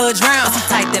my fudge round. I'm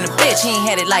tight than a bitch, he ain't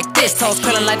had it like this. Toes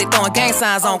curling like they throwing gang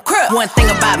signs on crib. One thing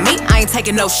about me, I ain't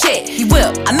taking no shit. He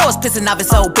will, I know it's pissing off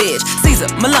his old bitch. Caesar,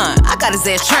 Milan, I got his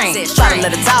ass trained. Try to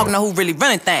let a dog know who really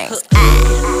running things.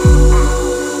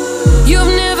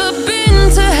 You've never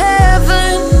been to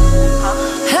heaven,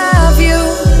 have you?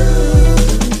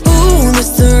 Ooh,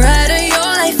 it's the ride of your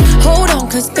life. Hold on,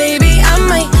 cause baby, I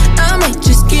might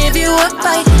just give you a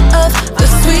bite of the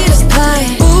sweetest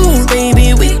pie. Ooh,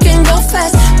 baby, we can go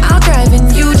fast. I'll drive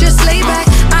and you just lay back.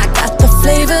 I got the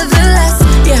flavor, the last,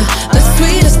 yeah, the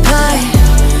sweetest pie.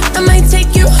 I might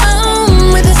take you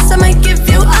home with us. I might give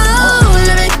you all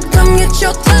of it. Come get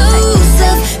your dose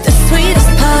of the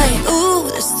sweetest pie. Ooh,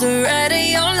 that's the ride of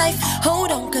your life.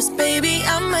 Hold on, cause baby,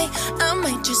 I might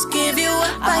just give you a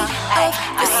bite of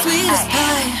the sweetest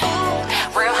pie.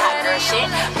 Real hot girl shit.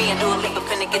 Me and Dua Lipa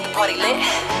finna get the party lit.